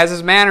was, as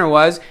his manner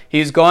was.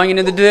 He's going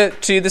into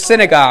the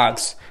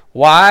synagogues.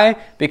 Why?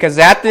 Because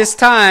at this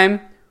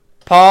time,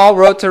 Paul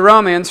wrote to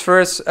Romans,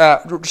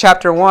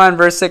 chapter 1,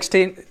 verse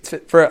 16.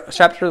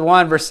 Chapter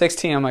 1, verse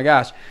 16. Oh my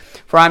gosh!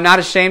 For I'm not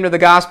ashamed of the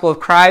gospel of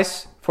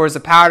Christ, for it's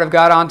the power of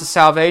God unto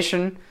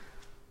salvation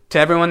to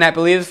everyone that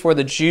believes, for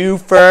the Jew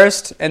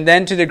first, and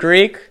then to the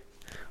Greek.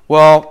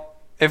 Well,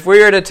 if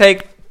we were to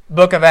take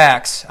Book of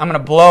Acts. I'm going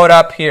to blow it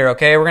up here,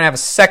 okay? We're going to have a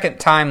second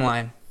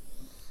timeline.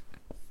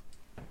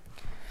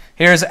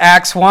 Here's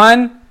Acts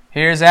 1.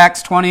 Here's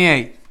Acts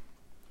 28.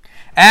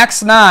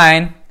 Acts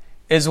 9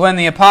 is when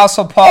the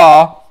Apostle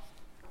Paul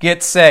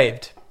gets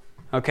saved,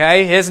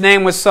 Okay? His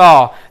name was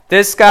Saul.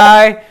 This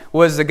guy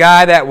was the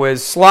guy that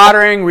was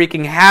slaughtering,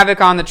 wreaking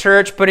havoc on the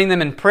church, putting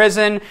them in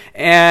prison,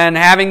 and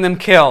having them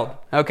killed.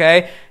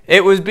 Okay?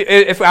 It was,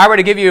 if I were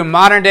to give you a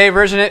modern day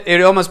version, it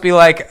would almost be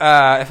like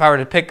if I were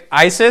to pick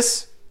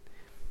ISIS.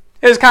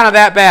 It was kind of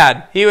that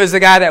bad. He was the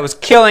guy that was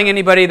killing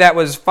anybody that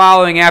was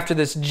following after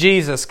this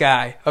Jesus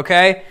guy.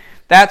 Okay?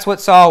 That's what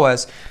Saul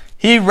was.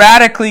 He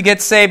radically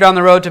gets saved on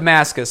the road to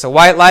Damascus. A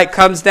white light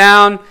comes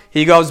down.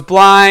 He goes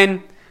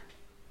blind.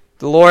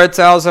 The Lord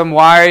tells him,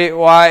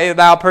 why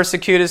thou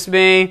persecutest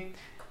me?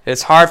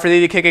 It's hard for thee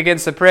to kick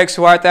against the pricks.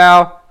 Who art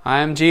thou? I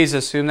am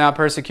Jesus, whom thou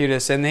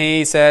persecutest. And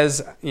he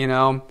says,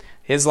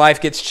 his life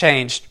gets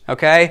changed.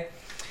 Okay?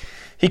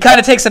 He kind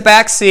of takes a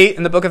back seat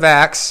in the book of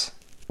Acts.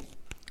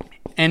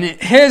 And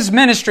his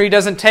ministry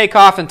doesn't take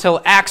off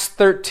until Acts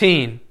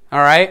 13. All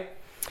right?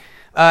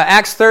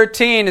 Acts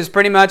 13 is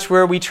pretty much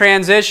where we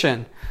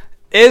transition.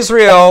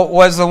 Israel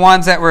was the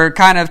ones that were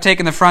kind of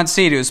taking the front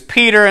seat. It was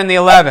Peter and the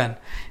 11.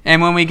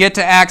 And when we get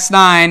to Acts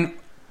 9,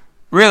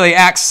 really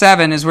Acts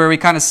 7 is where we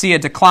kind of see a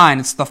decline.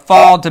 It's the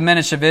fall,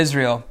 diminish of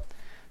Israel.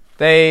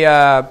 They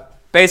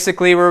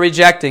basically were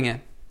rejecting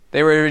it.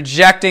 They were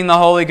rejecting the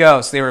Holy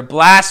Ghost. They were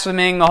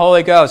blaspheming the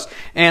Holy Ghost.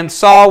 And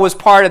Saul was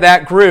part of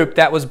that group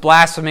that was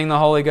blaspheming the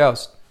Holy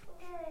Ghost.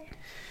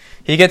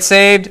 He gets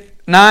saved.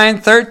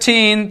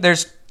 9:13,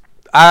 there's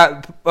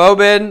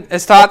Obed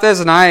has taught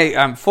this, and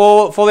I'm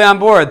fully on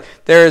board.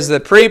 There's the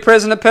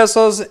pre-prison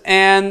epistles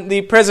and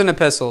the prison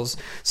epistles.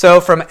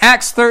 So from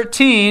Acts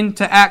 13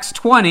 to Acts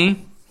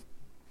 20,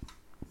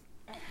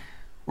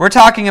 we're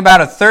talking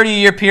about a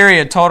 30-year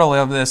period total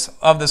of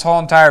this whole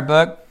entire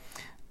book.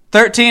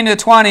 13 to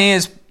 20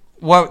 is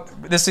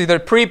this is the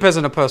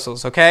pre-prison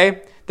epistles,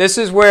 okay? This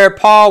is where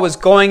Paul was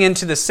going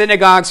into the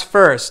synagogues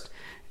first,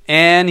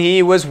 and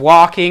he was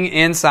walking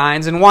in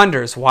signs and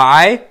wonders.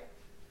 Why?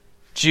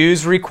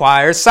 Jews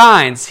require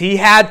signs. He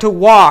had to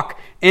walk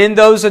in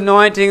those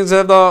anointings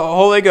of the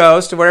Holy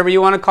Ghost, or whatever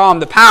you want to call them,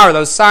 the power,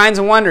 those signs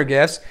and wonder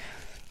gifts.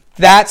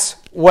 That's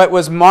what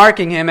was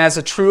marking him as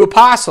a true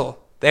apostle.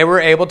 They were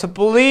able to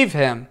believe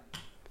him.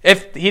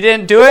 If he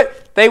didn't do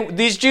it,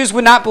 these Jews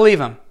would not believe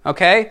him.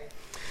 Okay?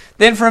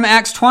 Then from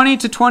Acts 20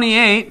 to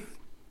 28,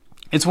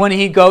 it's when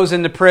he goes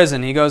into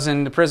prison. He goes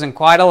into prison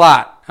quite a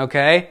lot.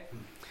 Okay?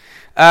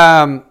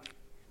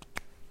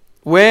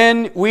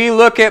 When we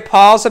look at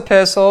Paul's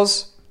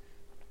epistles,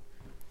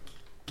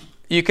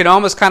 you can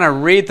almost kind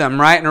of read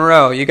them right in a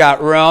row. You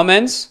got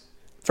Romans,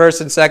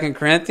 1st and 2nd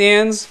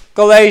Corinthians,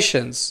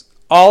 Galatians.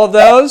 All of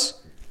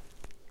those,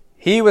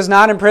 he was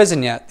not in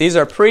prison yet. These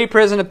are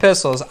pre-prison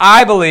epistles.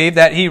 I believe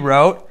that he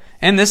wrote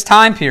in this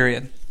time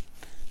period.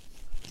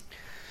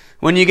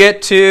 When you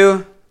get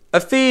to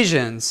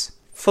Ephesians,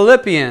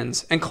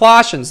 Philippians, and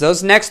Colossians,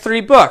 those next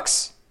three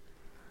books,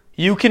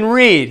 you can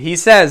read. He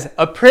says,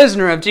 a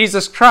prisoner of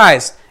Jesus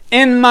Christ,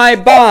 in my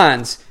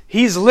bonds.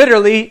 He's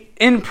literally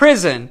in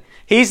prison.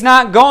 He's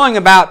not going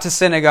about to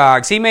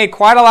synagogues. He made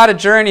quite a lot of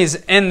journeys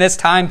in this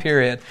time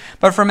period.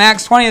 But from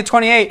Acts 20 to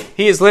 28,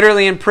 he is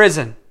literally in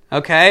prison.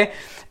 Okay?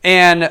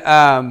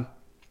 And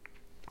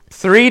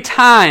 3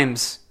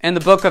 times in the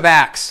book of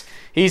Acts,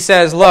 he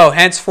says, lo,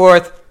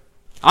 henceforth,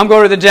 I'm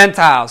going to the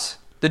Gentiles.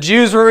 The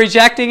Jews were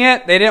rejecting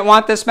it. They didn't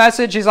want this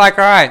message. He's like,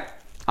 all right,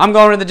 I'm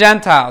going to the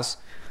Gentiles.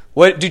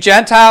 What do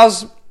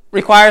Gentiles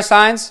require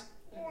signs?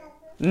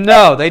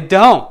 No, they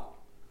don't.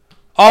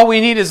 All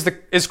we need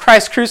is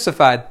Christ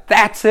crucified.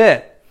 That's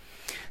it.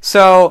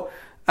 So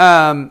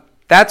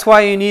that's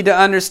why you need to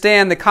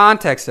understand the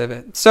context of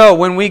it. So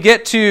when we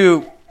get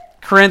to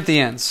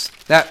Corinthians,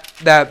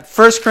 that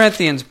 1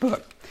 Corinthians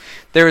book,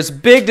 there is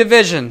big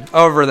division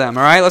over them.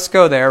 All right, let's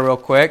go there real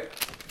quick.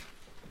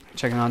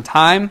 Checking on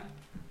time.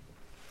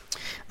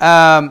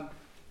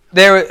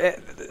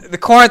 The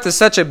Corinth is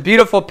such a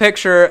beautiful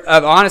picture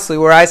of, honestly,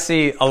 where I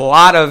see a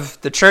lot of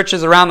the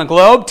churches around the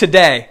globe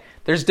today.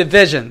 There's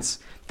divisions.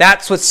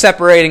 That's what's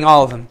separating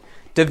all of them.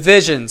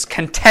 Divisions,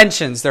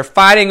 contentions. They're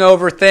fighting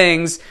over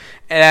things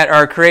that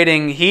are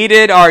creating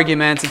heated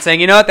arguments and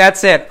saying, you know what,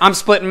 that's it. I'm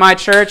splitting my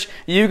church.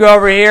 You go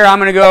over here, I'm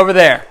going to go over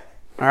there.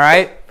 All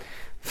right?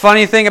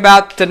 Funny thing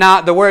about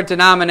the word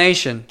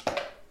denomination.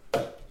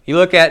 You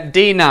look at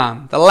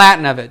denom, the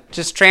Latin of it,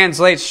 just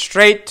translates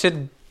straight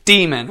to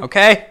demon,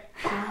 okay?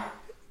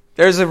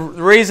 There's a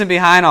reason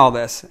behind all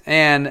this,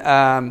 and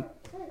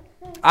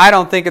I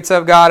don't think it's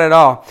of God at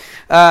all.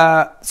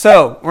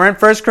 So, we're in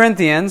 1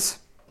 Corinthians.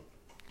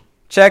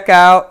 Check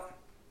out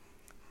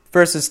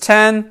verses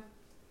 10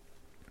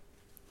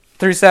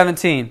 through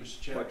 17.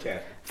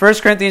 1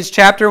 Corinthians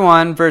chapter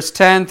 1, verse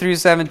 10 through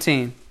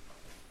 17.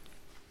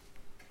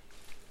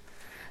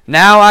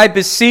 Now I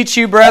beseech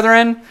you,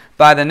 brethren,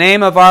 by the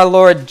name of our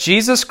Lord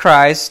Jesus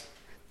Christ,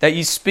 that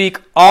you speak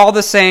all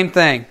the same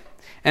thing,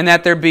 and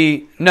that there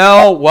be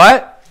no,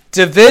 what?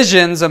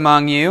 Divisions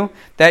among you,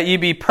 that ye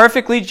be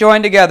perfectly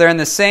joined together in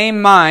the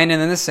same mind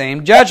and in the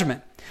same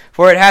judgment.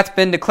 For it hath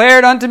been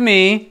declared unto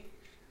me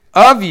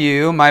of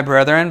you, my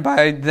brethren,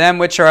 by them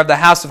which are of the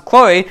house of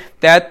Chloe,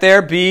 that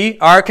there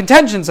are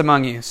contentions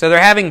among you. So they're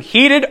having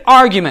heated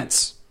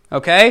arguments,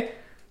 okay?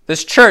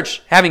 This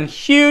church having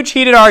huge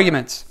heated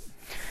arguments.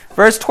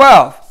 Verse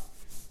 12.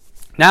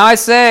 Now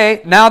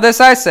this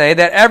I say,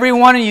 that every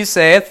one of you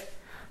saith,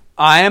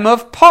 I am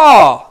of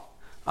Paul,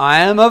 I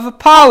am of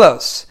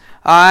Apollos,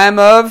 I am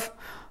of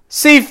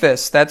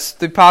Cephas, that's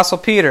the Apostle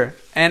Peter,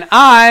 and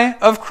I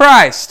of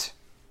Christ.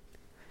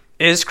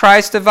 Is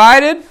Christ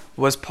divided?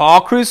 Was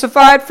Paul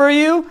crucified for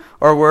you?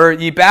 Or were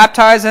ye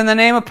baptized in the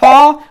name of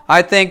Paul?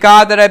 I thank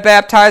God that I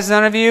baptized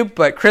none of you,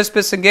 but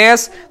Crispus and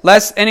Gaius,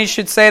 lest any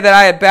should say that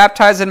I had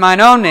baptized in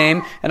mine own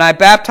name, and I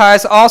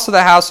baptized also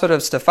the household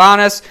of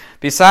Stephanas.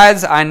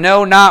 Besides, I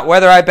know not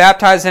whether I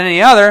baptized in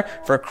any other,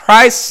 for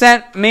Christ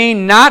sent me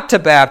not to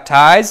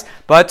baptize,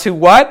 but to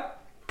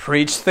what?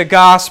 Preach the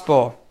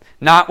gospel.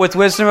 Not with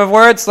wisdom of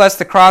words, lest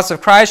the cross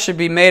of Christ should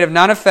be made of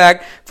none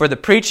effect. For the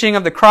preaching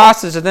of the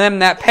cross is to them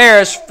that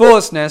perish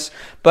foolishness,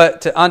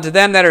 but unto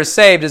them that are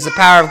saved is the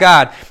power of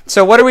God.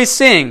 So what are we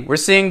seeing? We're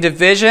seeing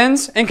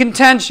divisions and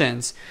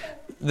contentions.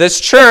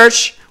 This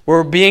church,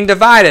 we're being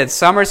divided.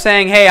 Some are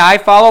saying, hey, I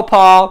follow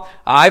Paul,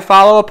 I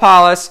follow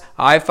Apollos,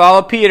 I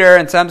follow Peter,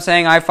 and some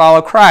saying, I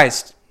follow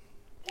Christ.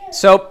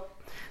 So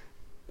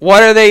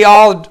what are they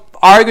all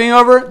arguing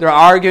over? They're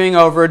arguing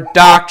over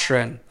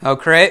doctrine.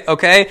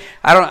 Okay.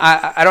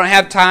 I don't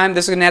have time.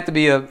 This is gonna have to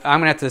be I'm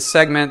gonna have to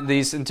segment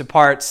these into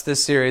parts.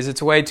 This series,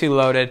 it's way too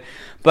loaded.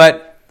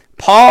 But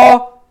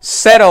Paul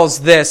settles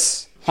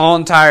this whole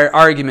entire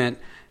argument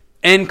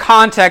in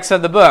context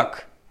of the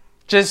book.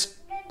 Just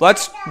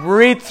let's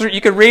read through.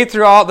 You could read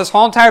through all this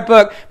whole entire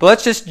book, but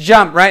let's just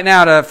jump right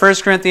now to 1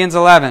 Corinthians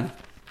 11.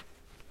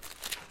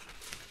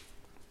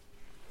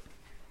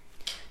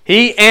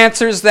 He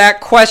answers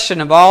that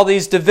question of all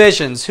these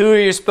divisions. Who are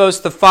you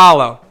supposed to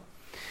follow?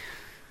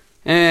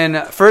 In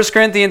 1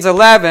 Corinthians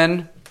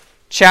 11,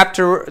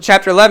 chapter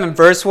 11,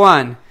 verse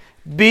 1.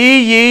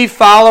 Be ye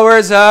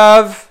followers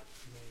of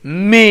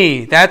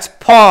me. That's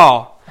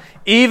Paul.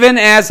 Even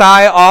as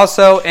I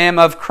also am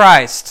of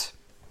Christ.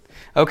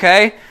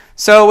 Okay?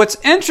 So what's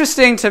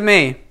interesting to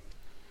me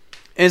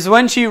is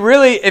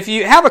if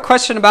you have a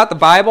question about the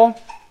Bible,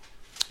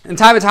 and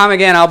time and time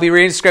again, I'll be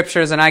reading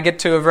scriptures and I get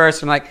to a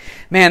verse and I'm like,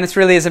 man, this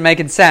really isn't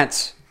making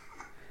sense.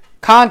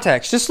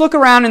 Context. Just look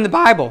around in the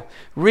Bible.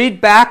 Read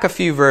back a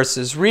few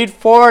verses. Read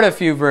forward a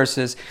few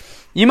verses.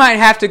 You might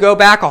have to go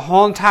back a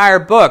whole entire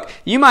book.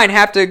 You might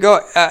have to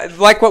go,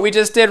 like what we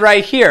just did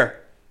right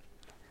here.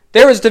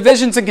 There was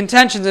divisions and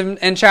contentions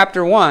in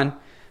chapter 1.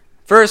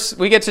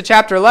 We get to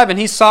chapter 11,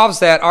 he solves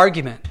that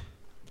argument.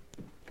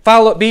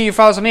 Be you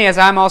followers of me as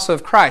I'm also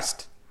of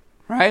Christ.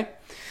 Right?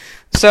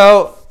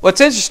 So, what's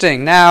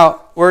interesting,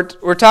 now, we're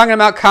talking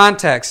about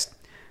context.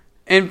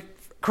 In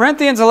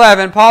Corinthians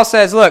 11, Paul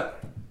says, look,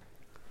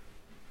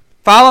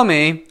 follow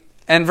me.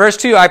 And verse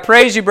 2, I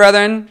praise you,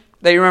 brethren,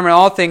 that you remember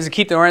all things and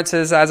keep the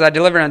ordinances as I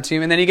delivered unto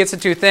you. And then he gets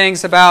into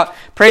things about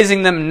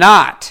praising them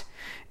not.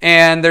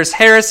 And there's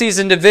heresies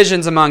and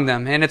divisions among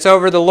them. And it's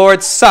over the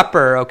Lord's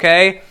Supper,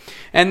 okay?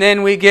 And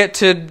then we get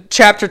to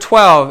chapter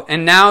 12.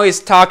 And now he's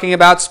talking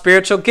about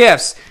spiritual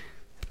gifts.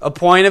 A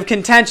point of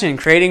contention,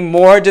 creating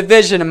more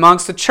division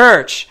amongst the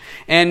church,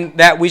 and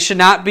that we should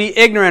not be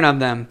ignorant of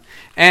them.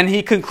 And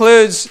he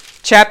concludes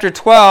chapter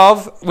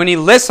 12, when he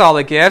lists all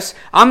the gifts,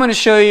 I'm going to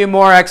show you a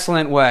more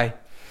excellent way.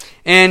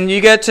 And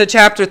you get to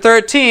chapter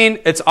 13,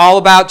 it's all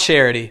about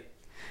charity.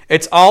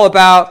 It's all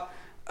about,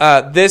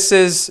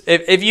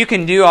 if you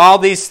can do all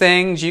these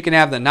things, you can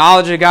have the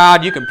knowledge of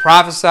God, you can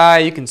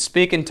prophesy, you can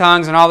speak in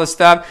tongues and all this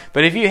stuff,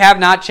 but if you have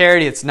not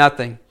charity, it's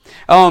nothing.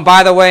 Oh, and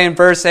by the way, in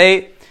verse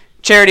 8,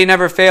 charity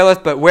never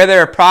faileth, but where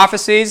there are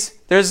prophecies,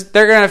 they're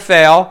going to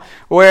fail.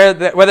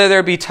 Whether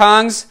there be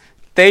tongues,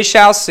 they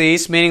shall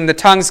cease, meaning the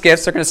tongues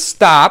gifts are going to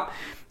stop.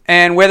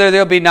 And whether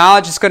there be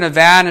knowledge, it's going to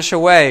vanish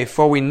away.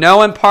 For we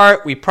know in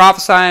part, we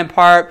prophesy in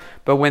part,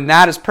 but when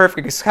that is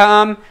perfect is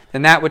come,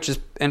 then that which is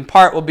in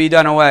part will be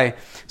done away.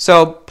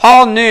 So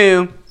Paul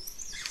knew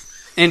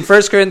in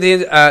 2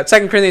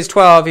 Corinthians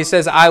 12, he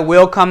says, I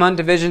will come on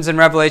divisions and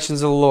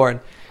revelations of the Lord.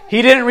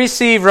 He didn't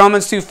receive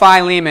Romans 2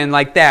 Philemon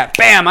like that.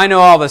 Bam, I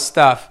know all this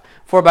stuff.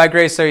 For by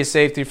grace are you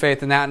saved through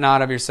faith, and that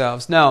not of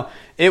yourselves. No,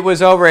 it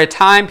was over a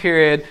time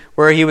period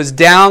where he was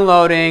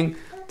downloading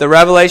the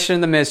revelation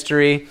of the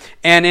mystery.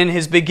 And in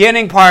his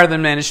beginning part of the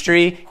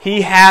ministry,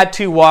 he had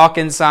to walk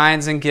in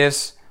signs and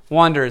gifts,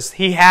 wonders.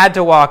 He had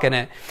to walk in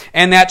it.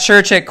 And that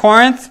church at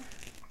Corinth,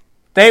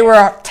 they were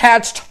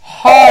attached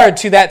hard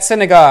to that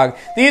synagogue.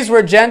 These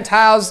were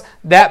Gentiles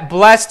that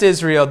blessed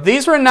Israel.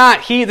 These were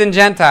not heathen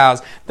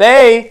Gentiles.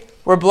 They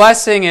were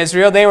blessing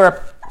Israel. They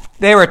were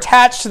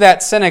attached to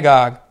that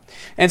synagogue.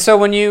 And so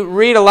when you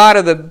read a lot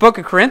of the book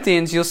of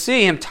Corinthians, you'll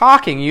see him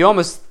talking. You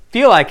almost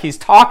feel like he's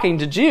talking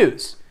to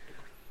Jews.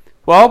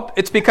 Well,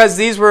 it's because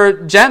these were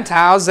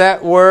Gentiles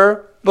that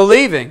were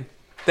believing.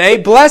 They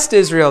blessed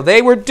Israel.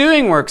 They were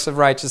doing works of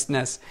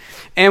righteousness.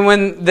 And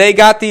when they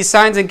got these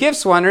signs and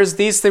gifts, wonders,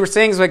 these were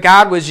things that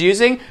God was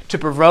using to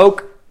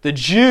provoke the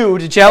Jew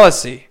to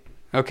jealousy.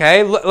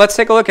 Okay, let's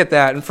take a look at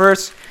that. In 1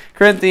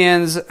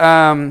 Corinthians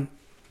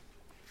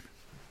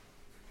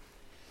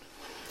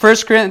 1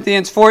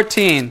 Corinthians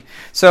 14.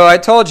 So I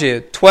told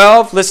you,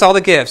 12 lists all the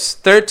gifts.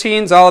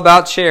 13 is all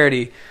about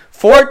charity.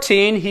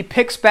 14, he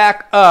picks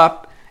back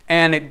up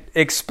and it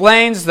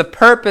explains the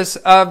purpose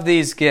of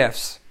these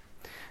gifts.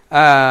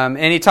 And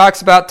he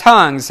talks about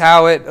tongues,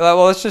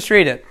 well, let's just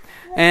read it.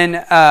 In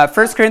 1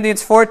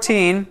 Corinthians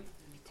 14,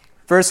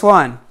 verse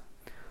 1.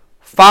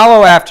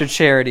 Follow after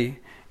charity,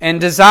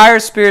 and desire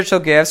spiritual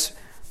gifts,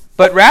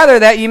 but rather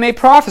that ye may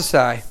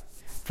prophesy.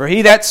 For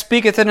he that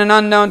speaketh in an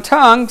unknown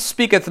tongue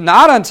speaketh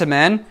not unto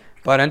men,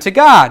 but unto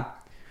God.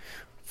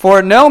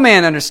 For no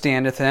man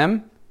understandeth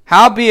him,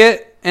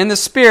 howbeit in the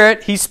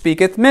Spirit he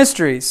speaketh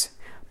mysteries.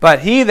 But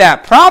he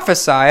that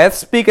prophesieth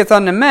speaketh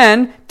unto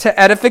men to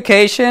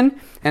edification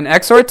and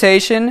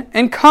exhortation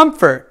and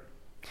comfort.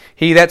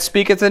 He that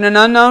speaketh in an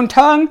unknown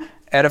tongue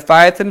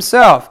edifieth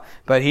himself,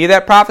 but he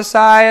that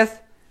prophesieth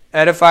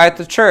edifieth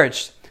the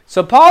church.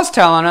 So Paul's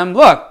telling him,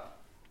 look,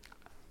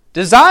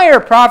 desire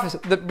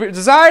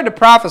to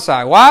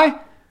prophesy. Why?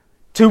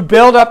 To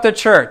build up the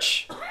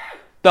church.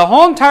 The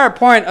whole entire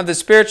point of the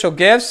spiritual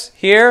gifts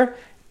here,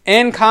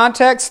 in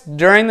context,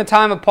 during the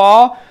time of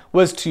Paul,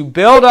 was to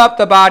build up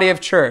the body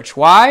of church.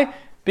 Why?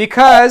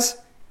 Because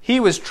he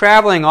was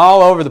traveling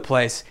all over the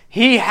place.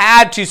 He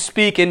had to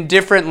speak in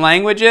different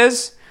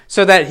languages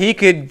so that he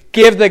could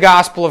give the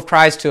gospel of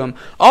Christ to him.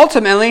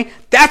 Ultimately,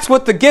 that's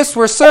what the gifts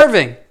were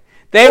serving.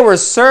 They were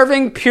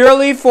serving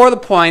purely for the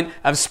point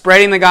of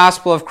spreading the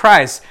gospel of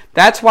Christ.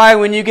 That's why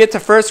when you get to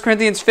 1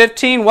 Corinthians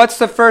 15, what's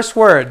the first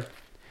word?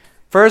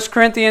 1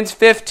 Corinthians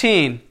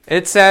 15,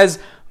 it says,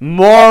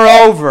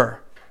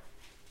 moreover.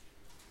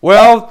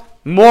 Well,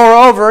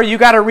 moreover, you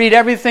got to read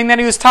everything that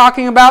he was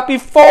talking about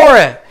before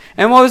it.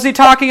 And what was he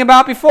talking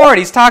about before it?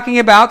 He's talking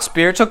about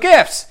spiritual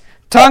gifts.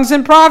 Tongues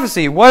and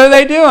prophecy. What are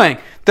they doing?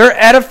 They're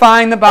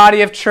edifying the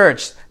body of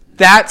church.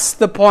 That's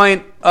the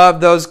point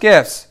of those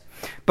gifts.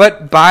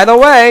 But by the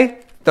way,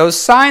 those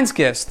signs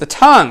gifts, the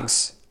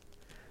tongues,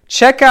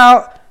 check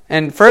out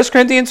in 1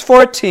 Corinthians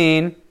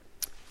 14,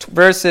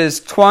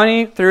 verses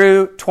 20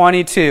 through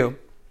 22.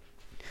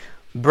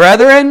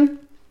 Brethren,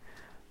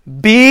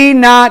 be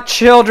not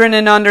children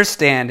in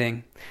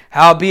understanding.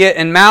 Howbeit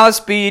in malice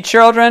be ye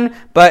children,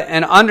 but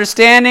in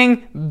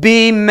understanding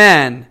be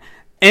men.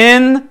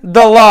 In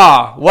the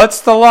law.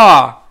 What's the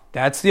law?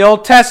 That's the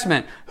Old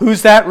Testament.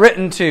 Who's that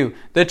written to?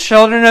 The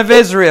children of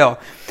Israel.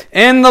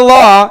 In the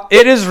law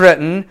it is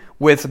written,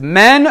 with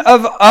men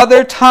of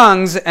other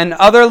tongues and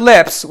other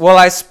lips will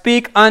I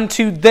speak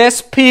unto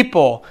this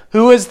people.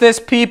 Who is this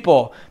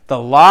people? The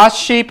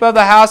lost sheep of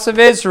the house of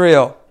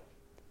Israel.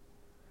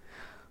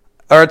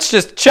 Or it's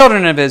just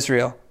children of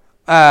Israel.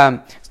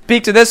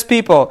 Speak to this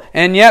people,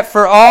 and yet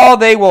for all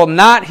they will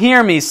not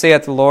hear me,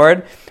 saith the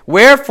Lord.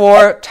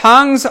 Wherefore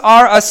tongues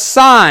are a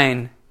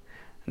sign,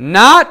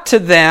 not to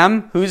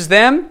them, who's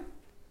them?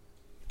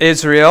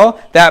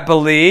 Israel, that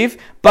believe,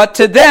 but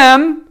to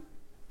them,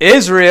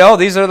 Israel,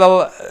 these are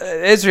the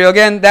Israel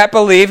again, that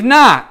believe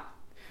not.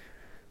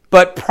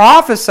 But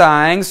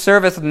prophesying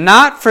serveth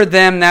not for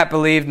them that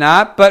believe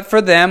not, but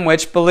for them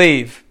which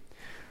believe.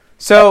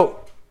 So,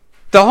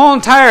 the whole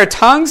entire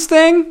tongues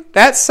thing,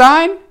 that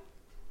sign,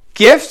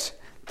 gift,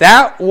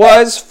 that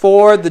was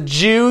for the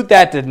Jew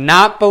that did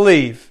not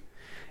believe.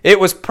 It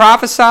was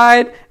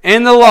prophesied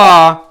in the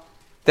law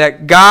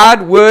that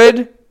God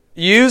would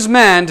use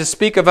men to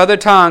speak of other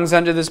tongues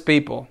unto this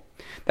people.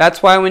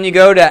 That's why when you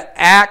go to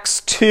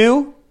Acts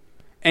 2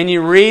 and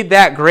you read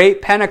that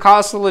great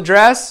Pentecostal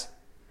address,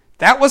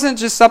 that wasn't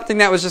just something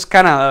that was just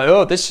kind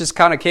of, this just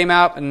kind of came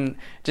out and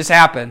just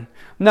happened.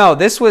 No,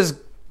 this was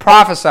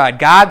prophesied.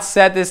 God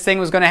said this thing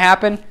was going to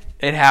happen.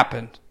 It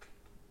happened.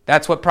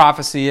 That's what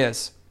prophecy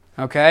is.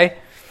 Okay?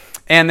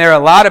 And there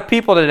are a lot of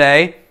people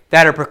today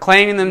that are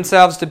proclaiming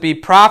themselves to be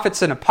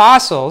prophets and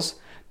apostles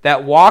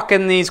that walk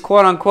in these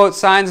quote-unquote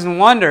signs and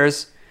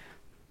wonders.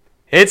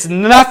 It's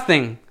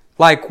nothing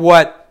like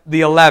what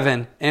the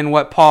 11 and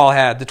what Paul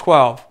had, the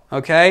 12.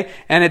 Okay?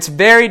 And it's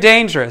very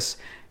dangerous.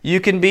 You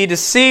can be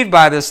deceived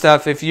by this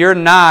stuff if you're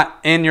not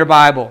in your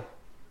Bible.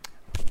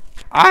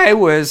 I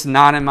was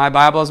not in my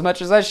Bible as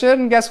much as I should,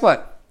 and guess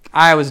what?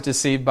 I was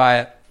deceived by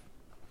it.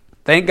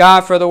 Thank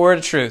God for the word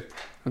of truth.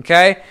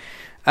 Okay?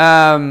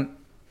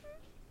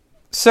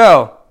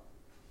 So,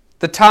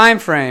 the time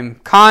frame,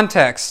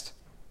 context.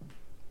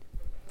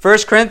 1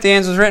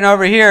 Corinthians was written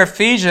over here.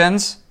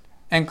 Ephesians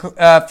and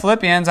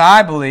Philippians,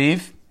 I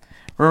believe,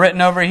 were written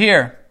over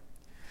here.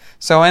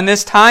 So in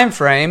this time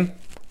frame,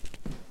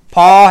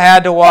 Paul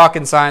had to walk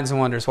in signs and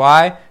wonders.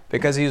 Why?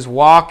 Because he was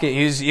walking,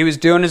 he was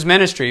doing his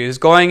ministry. He was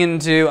going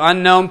into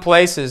unknown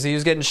places. He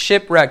was getting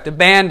shipwrecked,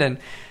 abandoned.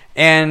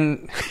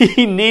 And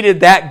he needed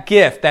that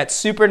gift, that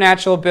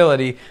supernatural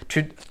ability.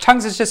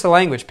 Tongues is just a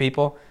language,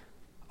 people.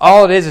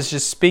 All it is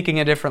just speaking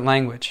a different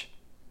language.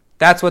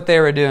 That's what they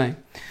were doing.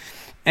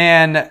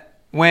 And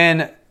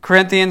when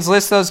Corinthians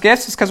lists those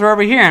gifts, it's because we're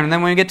over here. And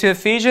then when we get to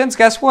Ephesians,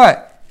 guess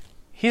what?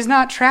 He's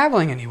not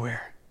traveling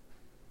anywhere.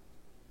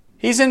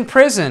 He's in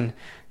prison.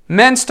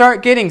 Men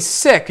start getting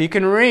sick. You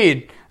can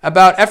read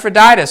about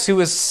Epaphroditus, who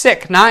was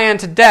sick, nigh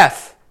unto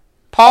death.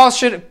 Paul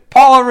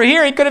over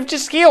here, he could have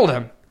just healed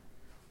him.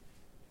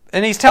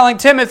 And he's telling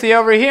Timothy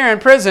over here in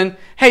prison,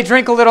 hey,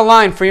 drink a little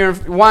wine for your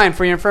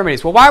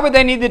infirmities. Well, why would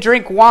they need to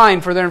drink wine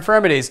for their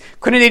infirmities?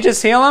 Couldn't he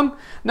just heal them?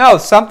 No,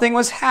 something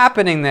was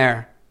happening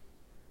there.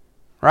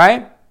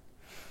 Right?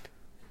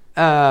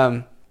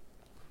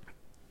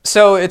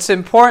 So it's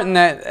important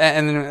that,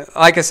 and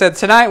like I said,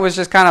 tonight was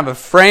just kind of a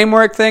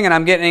framework thing, and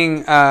I'm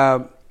getting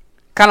kind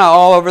of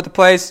all over the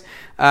place,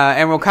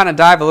 and we'll kind of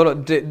dive a little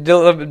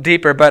bit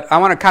deeper, but I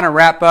want to kind of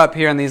wrap up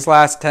here in these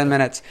last 10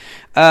 minutes.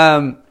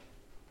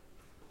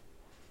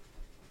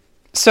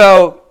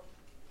 So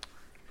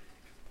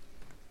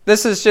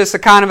this is just a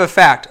kind of a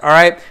fact, all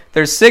right?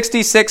 There's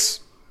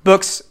 66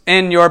 books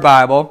in your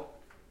Bible.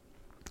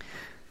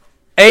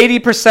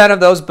 80% of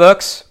those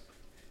books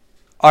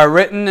are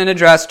written and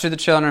addressed to the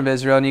children of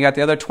Israel, and you got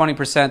the other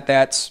 20%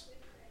 that's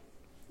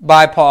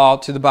by Paul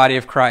to the body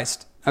of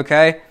Christ,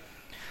 okay?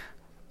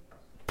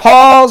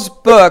 Paul's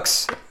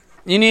books,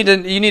 you need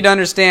to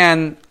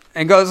understand,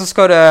 and let's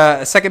go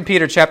to 2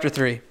 Peter chapter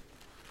 3.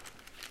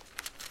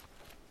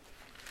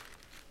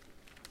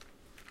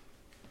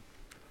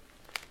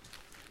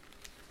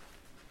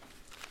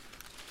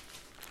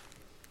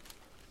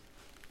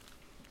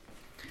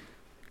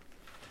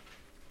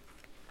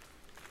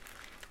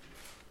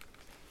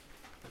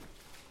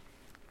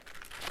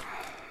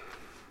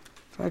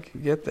 I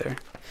can get there.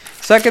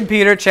 2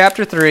 Peter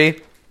chapter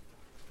 3.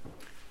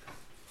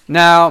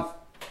 Now,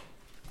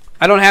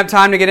 I don't have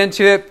time to get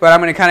into it, but I'm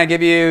going to kind of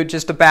give you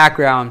just a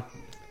background.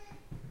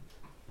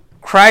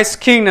 Christ's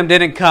kingdom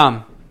didn't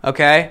come,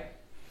 okay?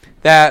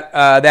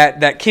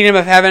 That kingdom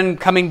of heaven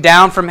coming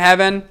down from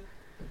heaven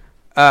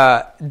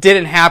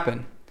didn't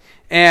happen.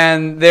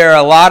 And there are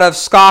a lot of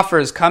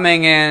scoffers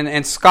coming in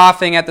and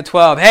scoffing at the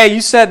 12. Hey,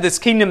 you said this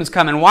kingdom is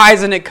coming. Why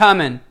isn't it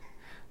coming?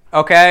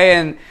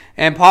 Okay,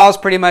 and Paul's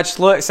pretty much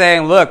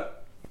saying, look,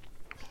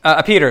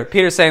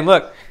 Peter's saying,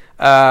 look,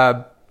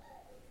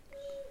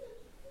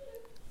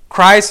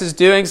 Christ is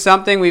doing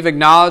something we've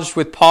acknowledged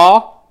with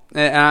Paul.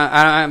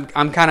 And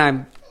I'm kind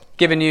of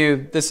giving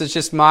you, this is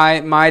just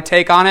my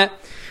take on it.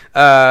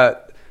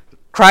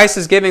 Christ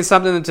is giving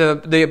something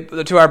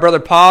to our brother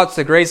Paul. It's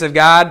the grace of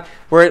God.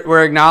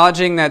 We're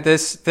acknowledging that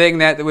this thing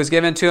that was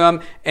given to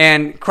him,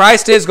 and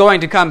Christ is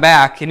going to come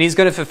back, and he's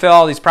going to fulfill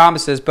all these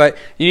promises. But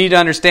you need to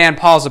understand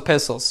Paul's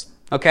epistles.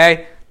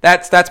 Okay,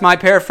 that's my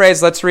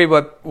paraphrase. Let's read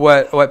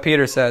what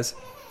Peter says.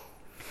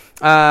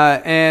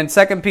 In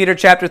 2 Peter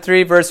chapter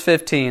 3, verse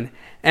 15,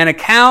 "And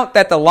account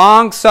that the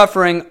long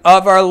suffering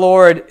of our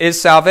Lord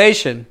is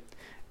salvation,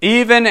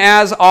 even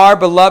as our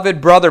beloved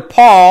brother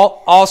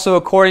Paul, also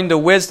according to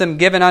wisdom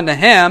given unto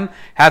him,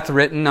 hath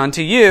written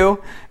unto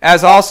you,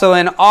 as also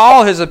in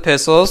all his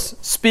epistles,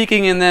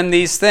 speaking in them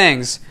these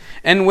things,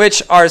 in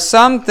which are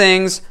some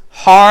things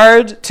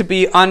hard to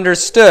be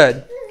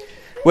understood,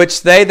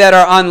 which they that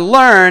are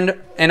unlearned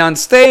and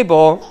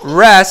unstable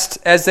wrest,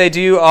 as they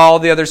do all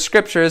the other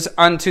scriptures,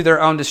 unto their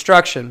own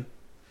destruction."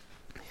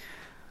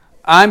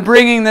 I'm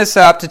bringing this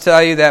up to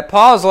tell you that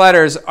Paul's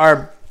letters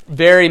are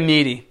very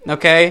meaty,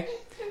 okay?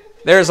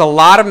 There's a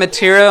lot of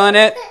material in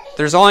it.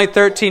 There's only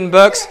 13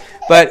 books,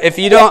 but if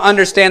you don't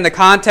understand the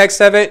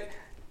context of it,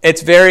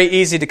 it's very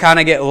easy to kind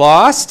of get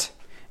lost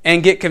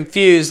and get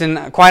confused.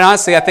 And quite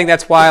honestly, I think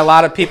that's why a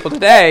lot of people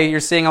today, you're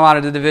seeing a lot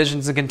of the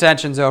divisions and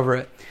contentions over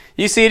it.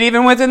 You see it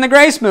even within the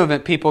grace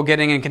movement, people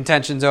getting in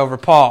contentions over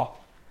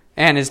Paul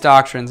and his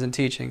doctrines and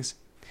teachings.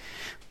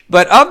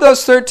 But of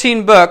those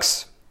 13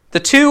 books,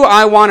 the two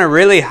I want to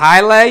really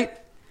highlight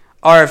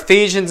are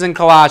Ephesians and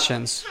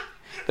Colossians.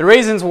 The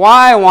reasons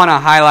why I want to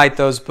highlight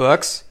those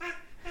books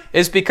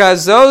is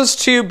because those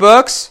two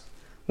books,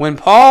 when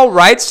Paul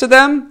writes to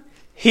them,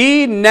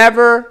 he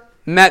never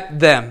met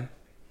them.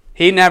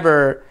 He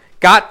never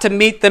got to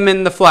meet them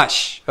in the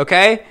flesh,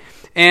 okay?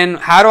 And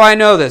how do I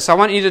know this? I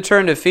want you to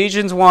turn to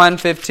Ephesians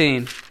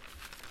 1:15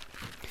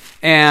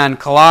 and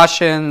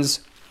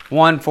Colossians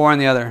 1:4 on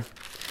the other.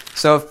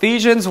 So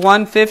Ephesians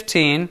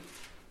 1:15.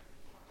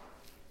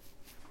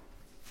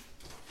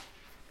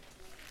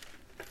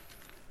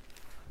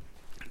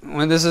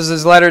 When this is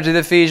his letter to the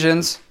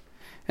Ephesians,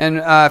 in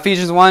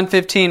Ephesians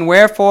 1:15,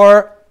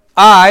 "Wherefore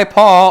I,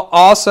 Paul,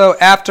 also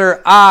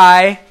after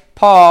I,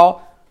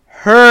 Paul,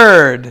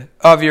 heard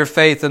of your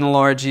faith in the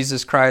Lord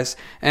Jesus Christ,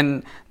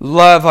 and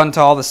love unto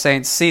all the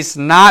saints, cease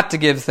not to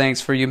give thanks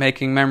for you,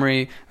 making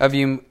memory of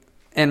you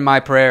in my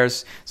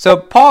prayers." So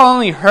Paul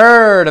only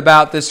heard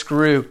about this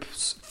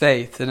group's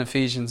faith in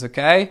Ephesians,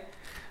 okay?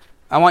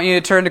 I want you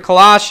to turn to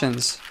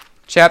Colossians,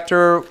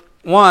 chapter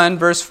 1,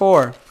 verse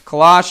 4.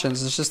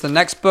 Colossians, it's just the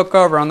next book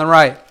over on the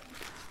right.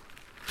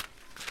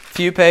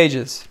 Few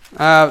pages.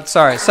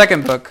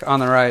 Second book on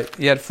the right.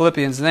 You had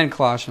Philippians and then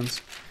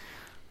Colossians.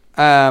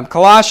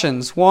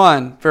 Colossians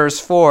 1, verse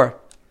 4.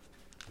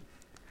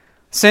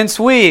 "Since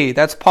we,"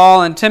 that's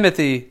Paul and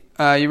Timothy.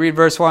 You read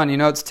verse 1, you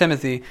know it's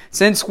Timothy.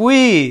 "Since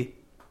we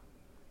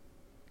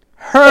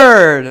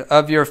heard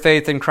of your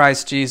faith in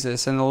Christ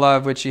Jesus and the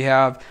love which ye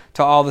have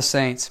to all the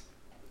saints."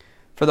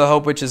 for the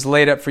hope which is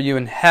laid up for you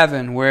in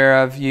heaven,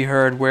 whereof ye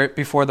heard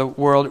before the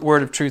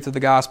word of truth of the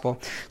gospel.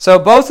 So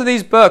both of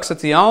these books,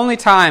 it's the only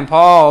time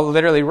Paul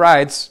literally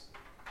writes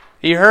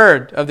he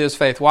heard of this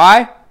faith.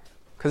 Why?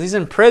 Because he's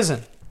in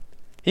prison.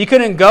 He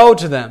couldn't go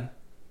to them.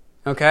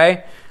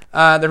 Okay?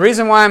 The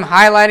reason why I'm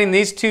highlighting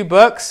these two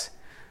books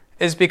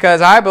is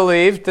because I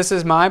believe, this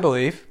is my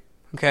belief,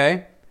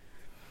 okay?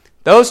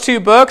 Those two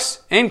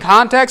books, in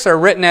context, are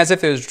written as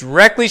if it was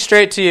directly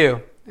straight to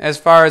you, as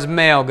far as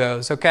mail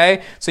goes,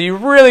 okay? So you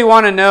really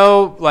want to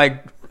know,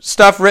 like,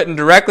 stuff written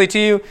directly to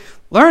you,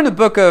 learn the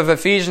book of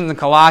Ephesians and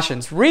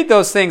Colossians. Read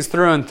those things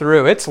through and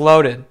through. It's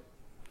loaded.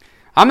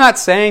 I'm not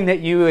saying that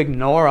you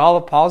ignore all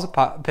of Paul's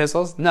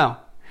epistles. No.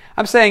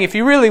 I'm saying if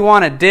you really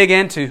want to dig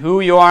into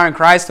who you are in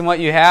Christ and what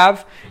you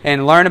have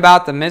and learn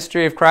about the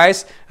mystery of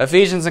Christ,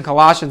 Ephesians and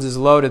Colossians is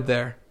loaded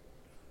there.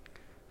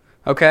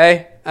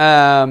 Okay?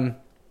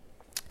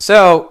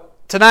 So,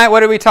 tonight what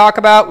did we talk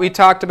about? We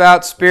talked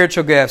about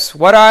spiritual gifts.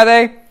 What are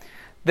they?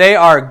 They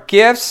are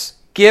gifts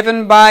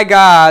given by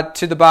God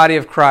to the body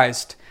of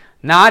Christ.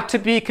 Not to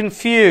be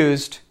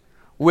confused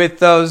with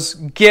those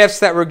gifts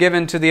that were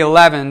given to the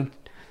 11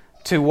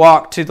 to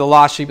walk to the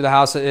lost sheep of the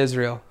house of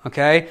Israel.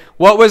 Okay?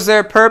 What was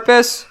their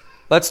purpose?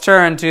 Let's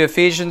turn to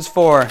Ephesians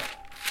 4.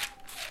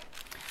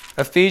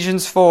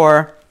 Ephesians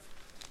 4,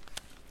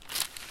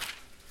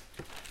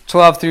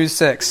 12 through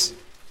 6.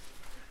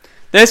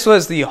 This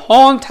was the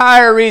whole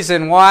entire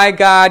reason why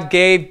God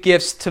gave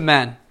gifts to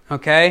men.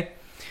 Okay?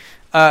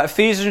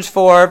 Ephesians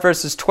 4,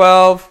 verses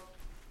 12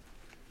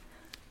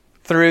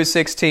 through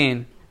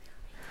 16.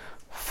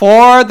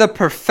 For the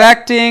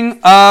perfecting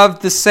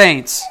of the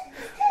saints,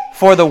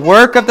 for the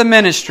work of the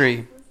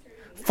ministry,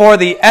 for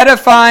the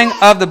edifying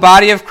of the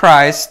body of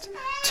Christ,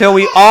 till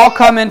we all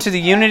come into the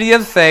unity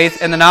of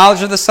faith and the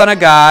knowledge of the Son of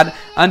God,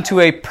 unto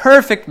a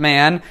perfect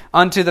man,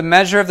 unto the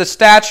measure of the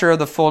stature of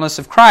the fullness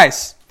of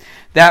Christ,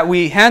 that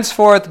we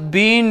henceforth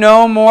be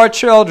no more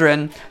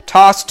children,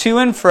 tossed to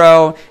and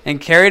fro, and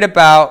carried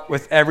about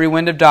with every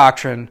wind of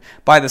doctrine,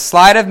 by the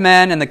sleight of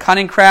men and the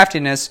cunning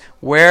craftiness,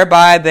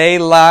 whereby they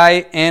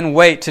lie in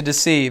wait to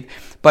deceive.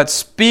 But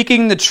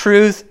speaking the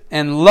truth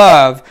in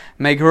love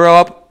may grow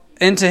up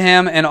into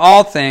him in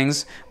all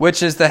things,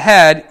 which is the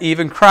head,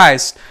 even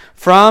Christ,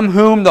 from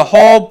whom the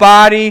whole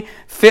body,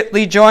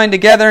 fitly joined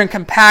together and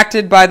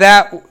compacted by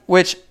that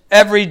which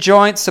every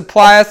joint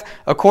supplieth,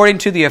 according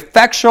to the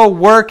effectual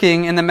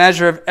working in the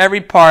measure of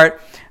every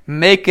part,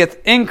 maketh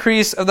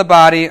increase of the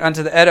body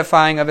unto the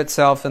edifying of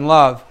itself in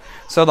love.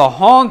 So the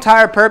whole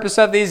entire purpose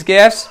of these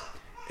gifts,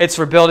 it's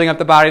for building up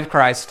the body of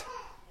Christ.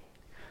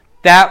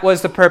 That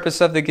was the purpose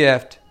of the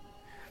gift.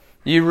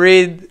 You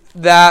read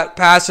that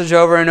passage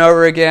over and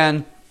over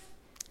again.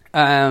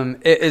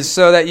 It is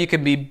so that you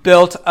can be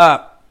built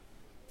up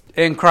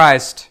in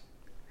Christ.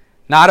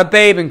 Not a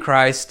babe in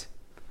Christ.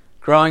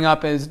 Growing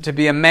up is to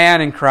be a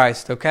man in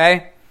Christ,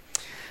 okay?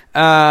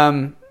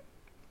 And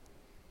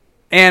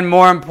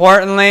more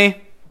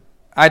importantly,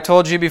 I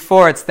told you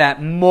before, it's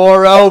that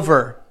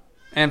moreover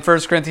in 1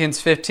 Corinthians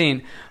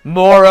 15.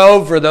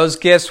 Moreover, those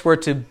gifts were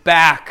to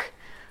back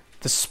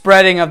the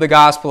spreading of the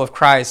gospel of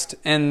Christ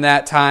in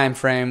that time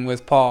frame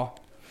with Paul.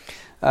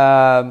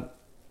 Who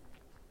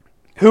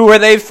were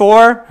they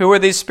for? Who were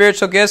these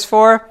spiritual gifts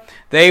for?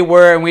 They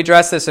were, and we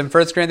addressed this in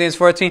 1 Corinthians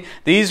 14,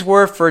 these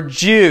were for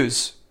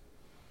Jews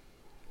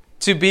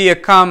to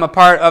become a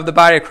part of the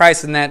body of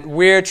Christ in that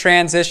weird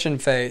transition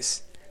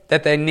phase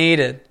that they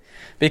needed.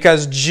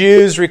 Because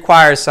Jews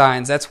require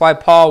signs. That's why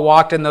Paul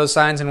walked in those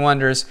signs and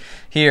wonders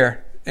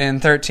here in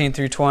 13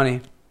 through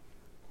 20.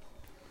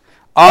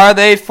 Are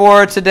they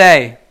for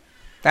today?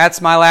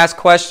 That's my last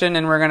question,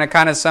 and we're going to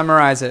kind of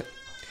summarize it.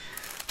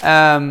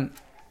 To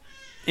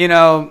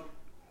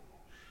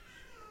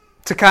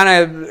kind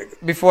of,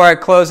 before I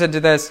close into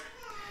this,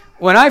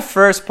 when I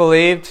first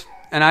believed,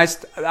 and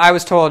I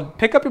was told,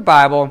 pick up your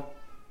Bible,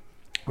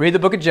 read the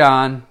book of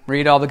John,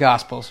 read all the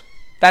Gospels.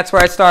 That's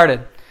where I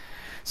started.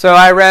 So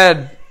I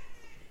read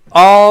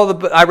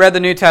the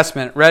New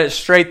Testament, read it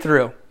straight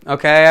through.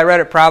 Okay, I read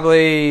it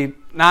probably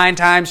 9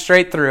 times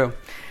straight through.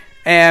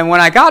 And when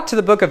I got to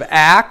the book of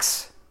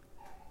Acts,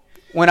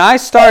 when I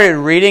started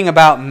reading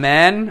about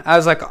men, I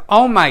was like,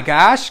 oh my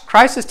gosh,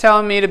 Christ is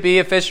telling me to be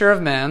a fisher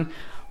of men.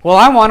 Well,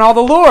 I want all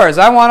the lures.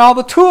 I want all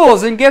the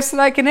tools and gifts that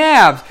I can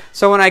have.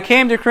 So when I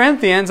came to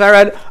Corinthians, I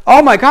read,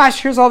 oh my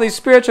gosh, here's all these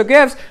spiritual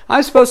gifts.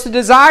 I'm supposed to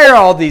desire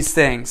all these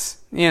things,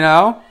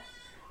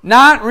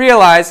 Not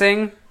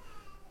realizing,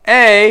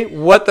 A,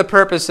 what the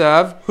purpose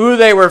of, who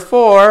they were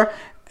for,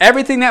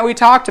 everything that we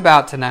talked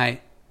about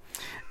tonight.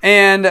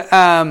 And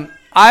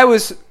I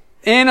was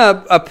in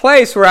a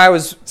place where I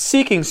was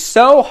seeking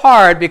so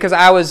hard because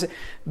I was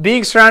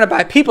being surrounded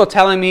by people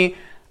telling me,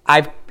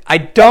 I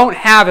don't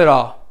have it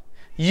all.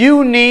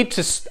 You need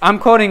to, I'm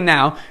quoting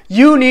now,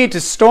 you need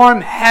to storm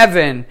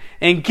heaven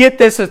and get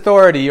this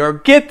authority or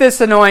get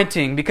this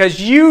anointing because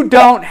you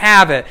don't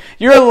have it.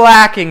 You're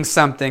lacking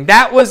something.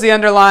 That was the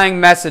underlying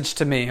message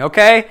to me,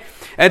 okay?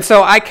 And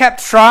so I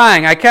kept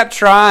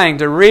trying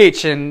to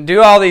reach and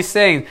do all these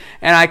things.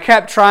 And I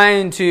kept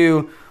trying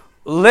to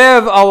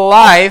live a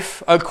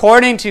life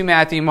according to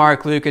Matthew,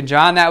 Mark, Luke, and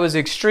John that was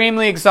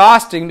extremely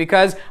exhausting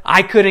because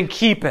I couldn't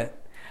keep it.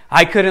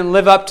 I couldn't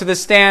live up to the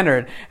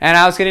standard. And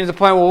I was getting to the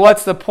point, well,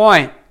 what's the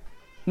point?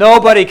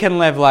 Nobody can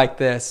live like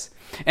this.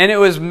 And it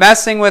was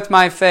messing with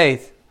my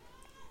faith.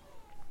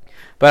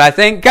 But I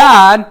thank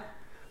God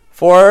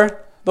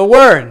for the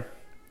Word.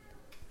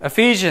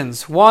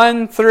 Ephesians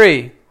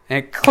 1:3. And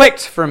it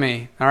clicked for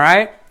me. All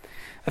right?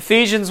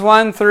 Ephesians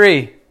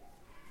 1:3.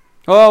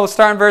 Oh, we'll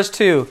start in verse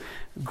 2.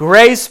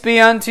 Grace be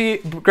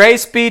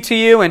to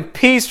you and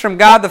peace from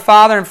God the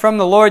Father and from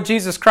the Lord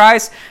Jesus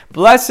Christ.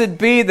 Blessed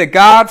be the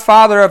God,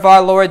 Father of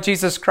our Lord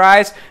Jesus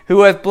Christ,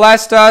 who hath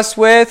blessed us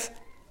with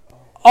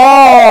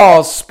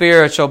all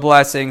spiritual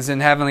blessings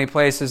in heavenly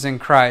places in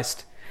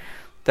Christ.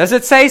 Does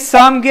it say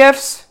some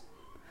gifts?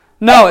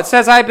 No, it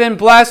says I've been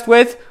blessed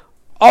with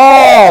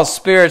all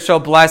spiritual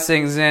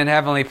blessings in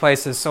heavenly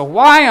places. So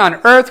why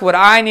on earth would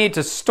I need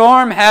to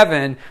storm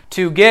heaven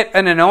to get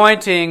an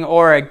anointing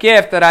or a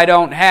gift that I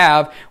don't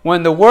have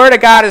when the Word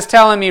of God is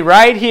telling me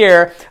right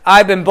here,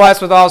 I've been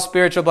blessed with all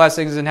spiritual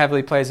blessings in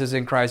heavenly places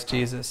in Christ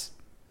Jesus?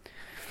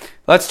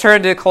 Let's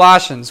turn to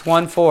Colossians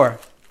 1:4.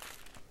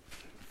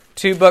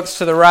 2 books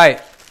to the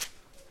right.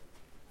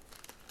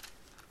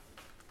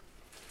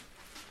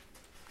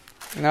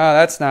 No,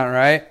 that's not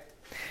right.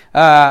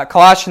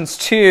 Colossians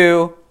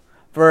 2,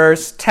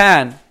 verse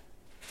 10.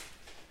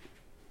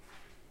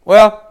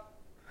 Well,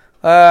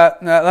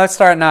 let's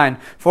start at 9.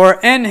 For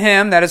in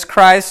him, that is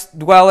Christ,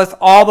 dwelleth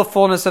all the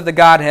fullness of the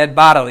Godhead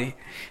bodily.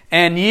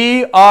 And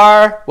ye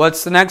are,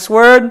 what's the next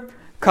word?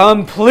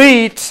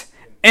 Complete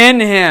in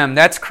him.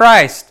 That's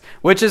Christ,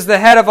 which is the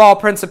head of all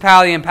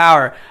principality and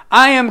power.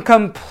 I am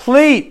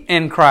complete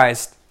in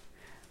Christ.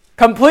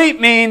 Complete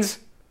means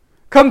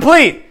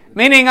complete,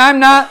 meaning I'm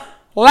not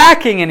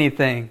lacking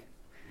anything.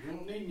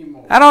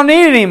 I don't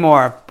need any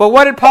more. But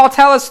what did Paul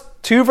tell us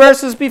 2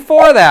 verses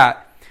before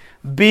that?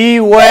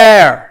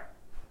 Beware.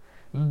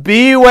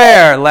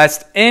 Beware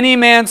lest any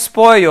man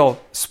spoil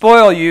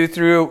you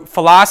through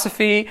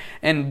philosophy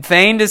and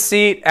vain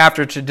deceit,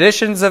 after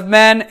traditions of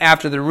men,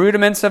 after the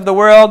rudiments of the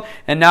world,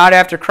 and not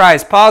after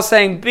Christ. Paul's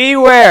saying,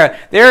 beware.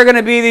 There are going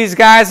to be these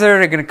guys that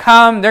are going to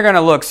come. They're going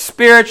to look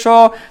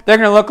spiritual. They're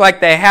going to look like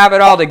they have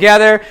it all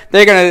together.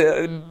 They're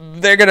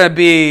going to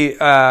be...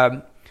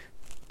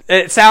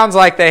 it sounds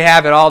like they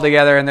have it all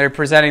together, and they're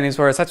presenting these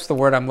words. That's the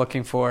word I'm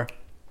looking for.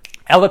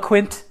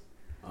 Eloquent.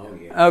 Oh,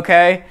 yeah.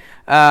 Okay.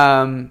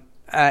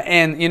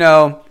 And, you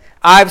know,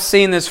 I've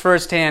seen this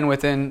firsthand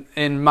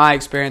in my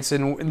experience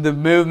in the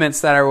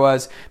movements that I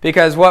was.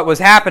 Because what was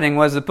happening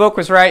was the book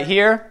was right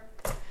here.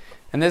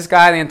 And this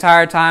guy the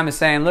entire time is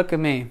saying, look at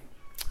me.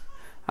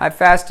 I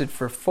fasted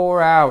for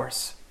 4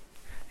 hours.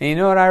 And you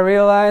know what I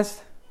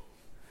realized?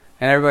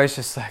 And everybody's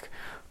just like,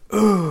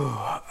 ooh,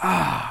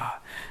 ah.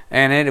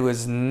 And it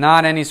was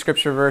not any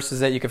scripture verses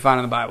that you could find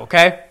in the Bible,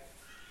 okay?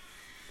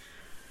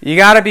 You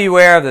got to be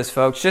aware of this,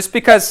 folks. Just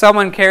because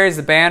someone carries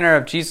the banner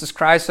of Jesus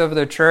Christ over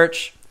their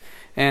church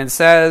and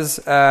says,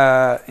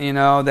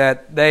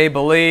 that they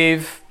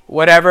believe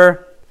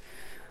whatever,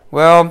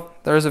 well,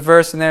 there's a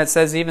verse in there that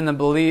says even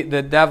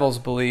the devils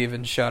believe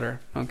and shudder,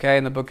 okay,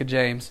 in the book of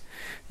James.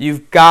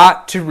 You've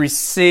got to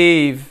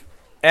receive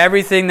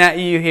everything that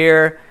you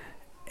hear,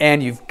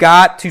 and you've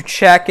got to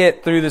check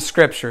it through the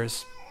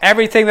scriptures.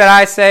 Everything that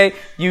I say,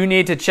 you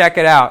need to check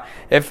it out.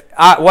 If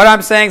what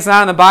I'm saying is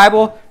not in the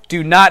Bible,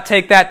 do not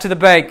take that to the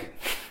bank.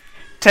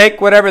 Take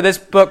whatever this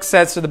book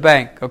says to the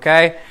bank,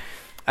 okay?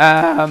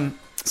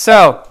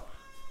 So,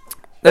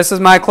 this is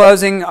my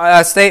closing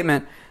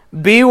statement.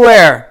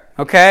 Beware,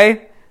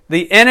 okay?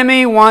 The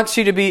enemy wants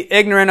you to be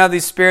ignorant of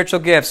these spiritual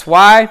gifts.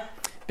 Why?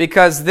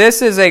 Because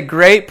this is a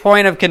great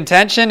point of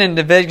contention and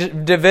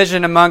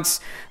division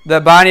amongst the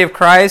body of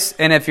Christ.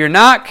 And if you're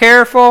not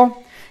careful,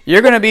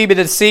 you're going to be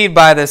deceived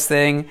by this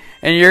thing,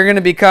 and you're going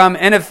to become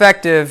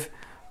ineffective,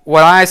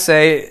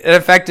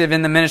 ineffective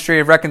in the ministry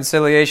of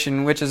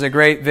reconciliation, which is a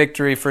great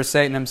victory for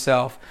Satan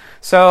himself.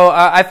 So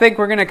I think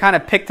we're going to kind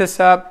of pick this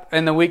up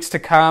in the weeks to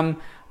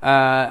come.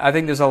 I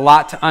think there's a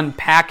lot to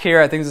unpack here.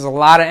 I think there's a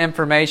lot of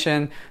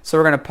information. So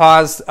we're going to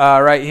pause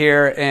right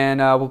here, and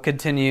we'll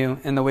continue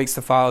in the weeks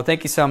to follow.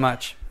 Thank you so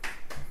much.